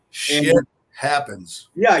 Shit happens.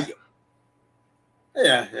 Yeah.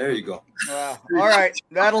 Yeah, there you go. All right.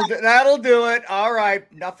 That'll do it. All right.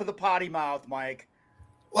 Enough of the potty mouth, Mike.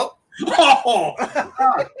 Well, see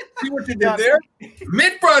what you did there?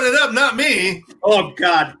 Mick brought it up, not me. Oh,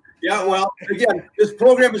 God. Yeah, well, again, this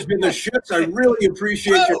program has been the shits. I really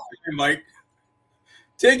appreciate your time, Mike.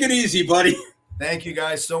 Take it easy, buddy. Thank you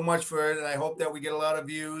guys so much for it, and I hope that we get a lot of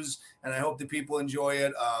views, and I hope that people enjoy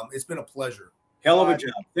it. It's been a pleasure. Hell of a job.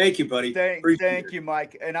 Thank you, buddy. Thank you,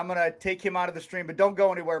 Mike. And I'm going to take him out of the stream, but don't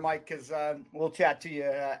go anywhere, Mike, because we'll chat to you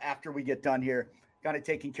after we get done here. Kind of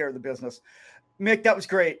taking care of the business. Mick, that was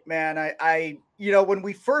great, man. I when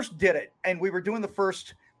we first did it and we were doing the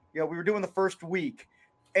first week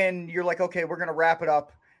and you're like, okay, we're going to wrap it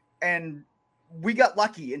up. And we got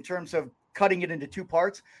lucky in terms of cutting it into 2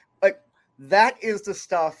 parts. Like that is the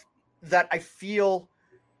stuff that I feel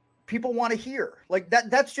people want to hear. Like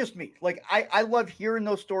that's just me. Like I love hearing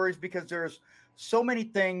those stories because there's so many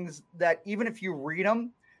things that even if you read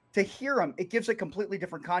them, to hear them, it gives a completely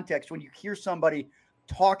different context when you hear somebody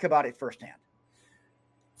talk about it firsthand.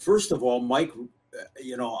 first of all, Mike,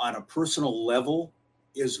 on a personal level,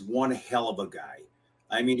 is one hell of a guy.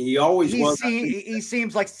 I mean, he always was. He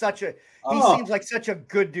seems like such a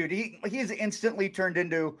good dude. He's instantly turned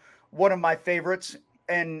into one of my favorites,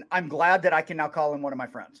 and I'm glad that I can now call him one of my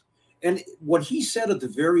friends. And what he said at the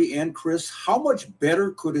very end, Chris, how much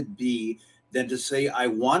better could it be than to say, I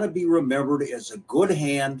want to be remembered as a good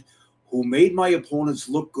hand who made my opponents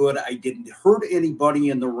look good. I didn't hurt anybody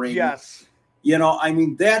in the ring. Yes. I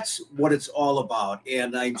mean, that's what it's all about.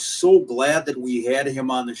 And I'm so glad that we had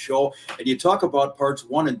him on the show. And you talk about parts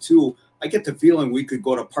 1 and 2. I get the feeling we could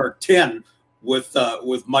go to part 10 with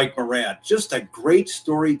Mike Moran. Just a great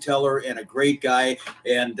storyteller and a great guy.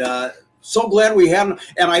 And so glad we had him.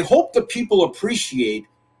 And I hope the people appreciate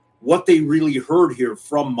what they really heard here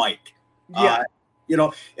from Mike. Yeah.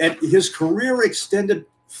 And his career extended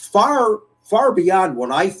far, far beyond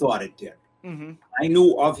what I thought it did. Mm-hmm. I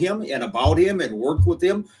knew of him and about him and worked with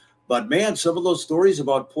him. But, man, some of those stories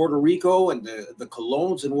about Puerto Rico and the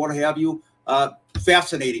colognes and what have you,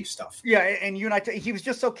 fascinating stuff. Yeah, and you and I, he was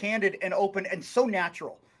just so candid and open and so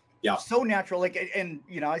natural. Yeah. So natural.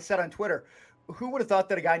 I said on Twitter, who would have thought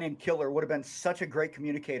that a guy named Killer would have been such a great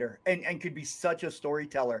communicator and could be such a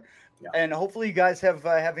storyteller? Yeah. And hopefully you guys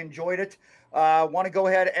have enjoyed it. Want to go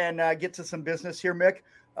ahead and get to some business here, Mick.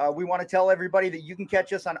 We want to tell everybody that you can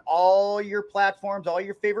catch us on all your platforms, all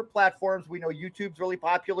your favorite platforms. We know YouTube's really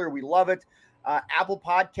popular. We love it. Apple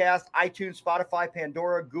Podcast, iTunes, Spotify,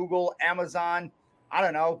 Pandora, Google, Amazon. I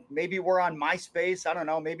don't know. Maybe we're on MySpace. I don't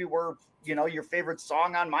know. Maybe we're, your favorite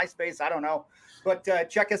song on MySpace. I don't know. But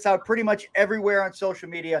check us out pretty much everywhere on social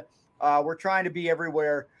media. We're trying to be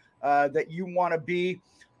everywhere that you want to be.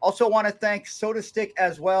 Also want to thank Soda Stick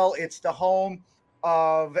as well. It's the home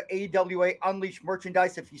of AWA Unleashed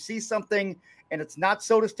merchandise. If you see something and it's not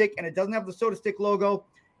Soda Stick and it doesn't have the Soda Stick logo,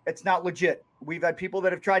 it's not legit. We've had people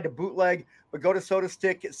that have tried to bootleg, but go to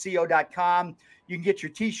sodastickco.com. You can get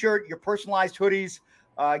your t-shirt, your personalized hoodies.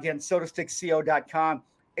 Again, sodastickco.com.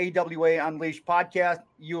 AWA Unleashed podcast.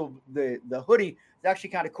 The hoodie is actually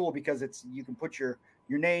kind of cool because you can put your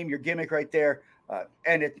name, your gimmick right there,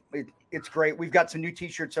 and it's great. We've got some new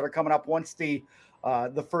t-shirts that are coming up once the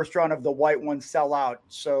first run of the white ones sell out.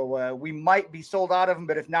 So we might be sold out of them,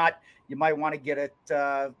 but if not, you might want to get it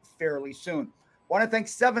fairly soon. Want to thank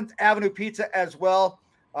 7th Avenue Pizza as well.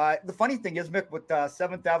 The funny thing is, Mick, with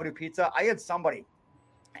 7th Avenue Pizza, I had somebody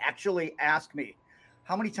actually ask me,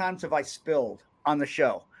 how many times have I spilled on the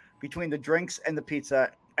show between the drinks and the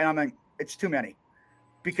pizza? And I'm like, it's too many.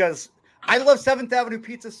 Because I love 7th Avenue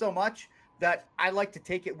Pizza so much that I like to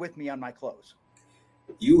take it with me on my clothes.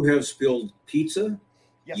 You have spilled pizza.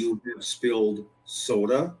 Yes. You have spilled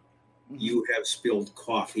soda. Mm-hmm. You have spilled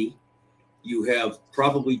coffee. You have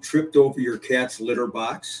probably tripped over your cat's litter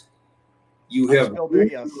box. You have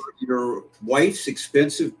your wife's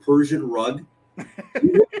expensive Persian rug.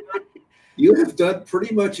 You have done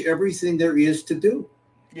pretty much everything there is to do.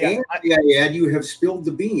 Yeah, and I add, you have spilled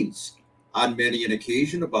the beans on many an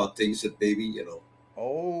occasion about things that maybe,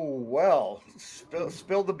 Oh, well,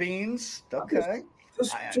 spill the beans. Okay.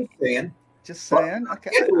 Just saying. Just saying. Okay.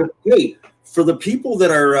 Hey, for the people that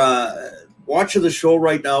are watching the show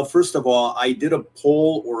right now, first of all, I did a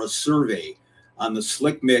poll or a survey on the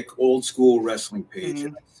Slick Mick Old School Wrestling page. Mm-hmm.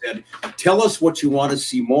 And I said, tell us what you want to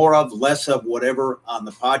see more of, less of, whatever on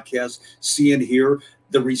the podcast, see and hear.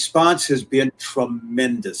 The response has been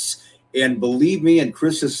tremendous. And believe me, and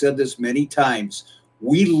Chris has said this many times,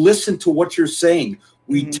 we listen to what you're saying.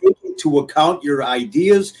 We take into account your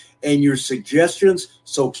ideas and your suggestions,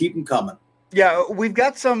 so keep them coming. Yeah, we've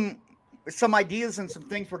got some ideas and some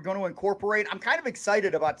things we're going to incorporate. I'm kind of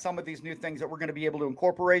excited about some of these new things that we're going to be able to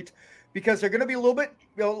incorporate because they're going to be a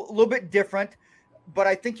little bit different. But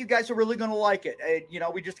I think you guys are really going to like it.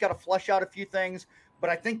 We just got to flesh out a few things. But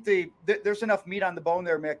I think there's enough meat on the bone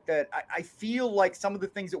there, Mick, that I feel like some of the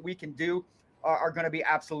things that we can do are going to be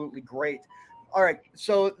absolutely great. All right.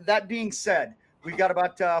 So that being said, we've got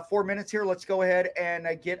about 4 minutes here. Let's go ahead and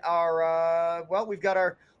get our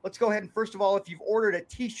let's go ahead and first of all, if you've ordered a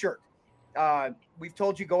t-shirt, we've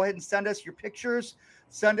told you, go ahead and send us your pictures,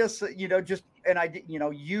 send us, just an idea,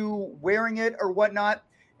 you wearing it or whatnot.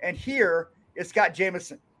 And here is Scott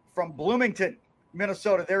Jameson from Bloomington,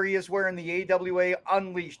 Minnesota. There he is wearing the AWA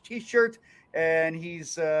Unleashed t-shirt, and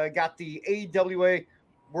he's got the AWA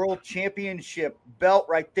World Championship belt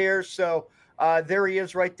right there. So there he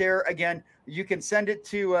is right there. Again, you can send it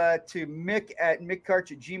to Mick at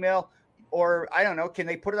mickkarch@gmail.com, or I don't know, can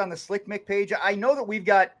they put it on the Slick Mick page? I know that we've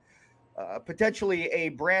got potentially a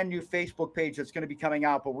brand new Facebook page that's going to be coming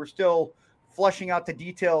out, but we're still flushing out the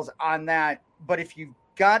details on that. But if you've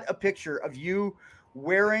got a picture of you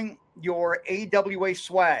wearing your AWA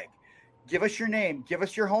swag. Give us your name, give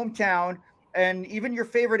us your hometown, and even your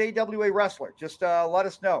favorite AWA wrestler. Just let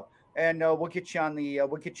us know, and we'll get you on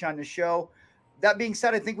the show. That being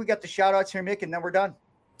said, I think we got the shout outs here, Mick, and then we're done.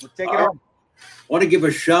 Let's take it home. I want to give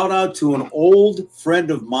a shout out to an old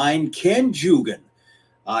friend of mine, Ken Jugan.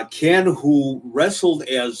 Ken, who wrestled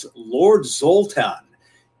as Lord Zoltan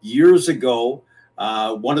years ago,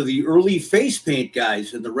 one of the early face paint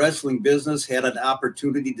guys in the wrestling business, had an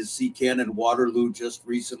opportunity to see Ken in Waterloo just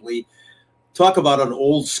recently. Talk about an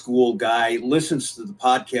old school guy, listens to the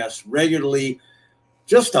podcast regularly,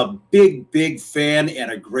 just a big, big fan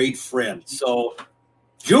and a great friend. So,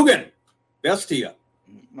 Jugan, best to you.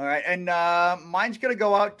 All right, and mine's going to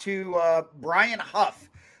go out to Brian Huff,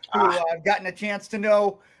 who I've gotten a chance to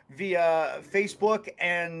know via Facebook.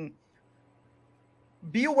 And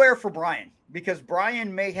be aware for Brian, because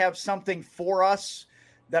Brian may have something for us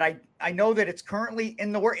that I know that it's currently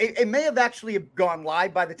in the work. It may have actually gone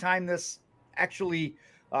live by the time this actually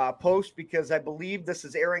post, because I believe this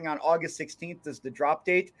is airing on August 16th is the drop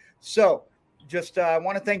date. So just I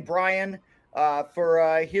want to thank Brian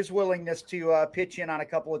for his willingness to pitch in on a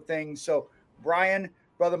couple of things. So Brian,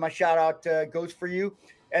 brother, my shout out goes for you.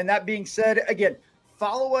 And that being said, again,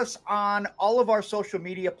 follow us on all of our social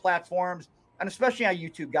media platforms, and especially on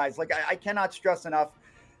YouTube, guys. Like I cannot stress enough,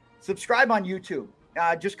 subscribe on YouTube.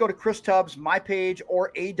 Just go to Chris Tubbs, my page,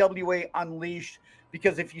 or AWA Unleashed,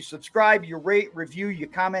 because if you subscribe, you rate, review, you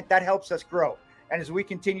comment, that helps us grow. And as we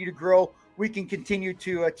continue to grow, we can continue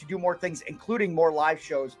to do more things, including more live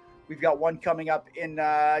shows. We've got one coming up in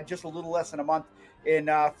just a little less than a month in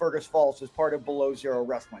Fergus Falls as part of Below Zero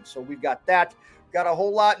Wrestling. So we've got that. Got a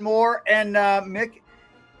whole lot more. And Mick,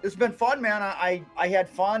 it's been fun, man. I had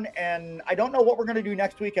fun, and I don't know what we're going to do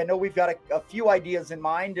next week. I know we've got a few ideas in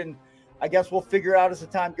mind, and I guess we'll figure out as the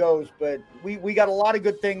time goes. But we got a lot of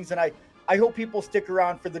good things, and I hope people stick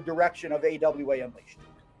around for the direction of AWA Unleashed.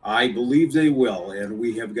 I believe they will, and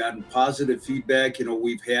we have gotten positive feedback. You know,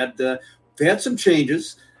 we've had some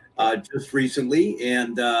changes just recently,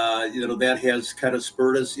 and that has kind of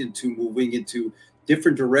spurred us into moving into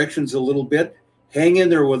different directions a little bit. Hang in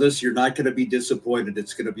there with us. You're not going to be disappointed.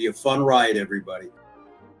 It's going to be a fun ride, everybody.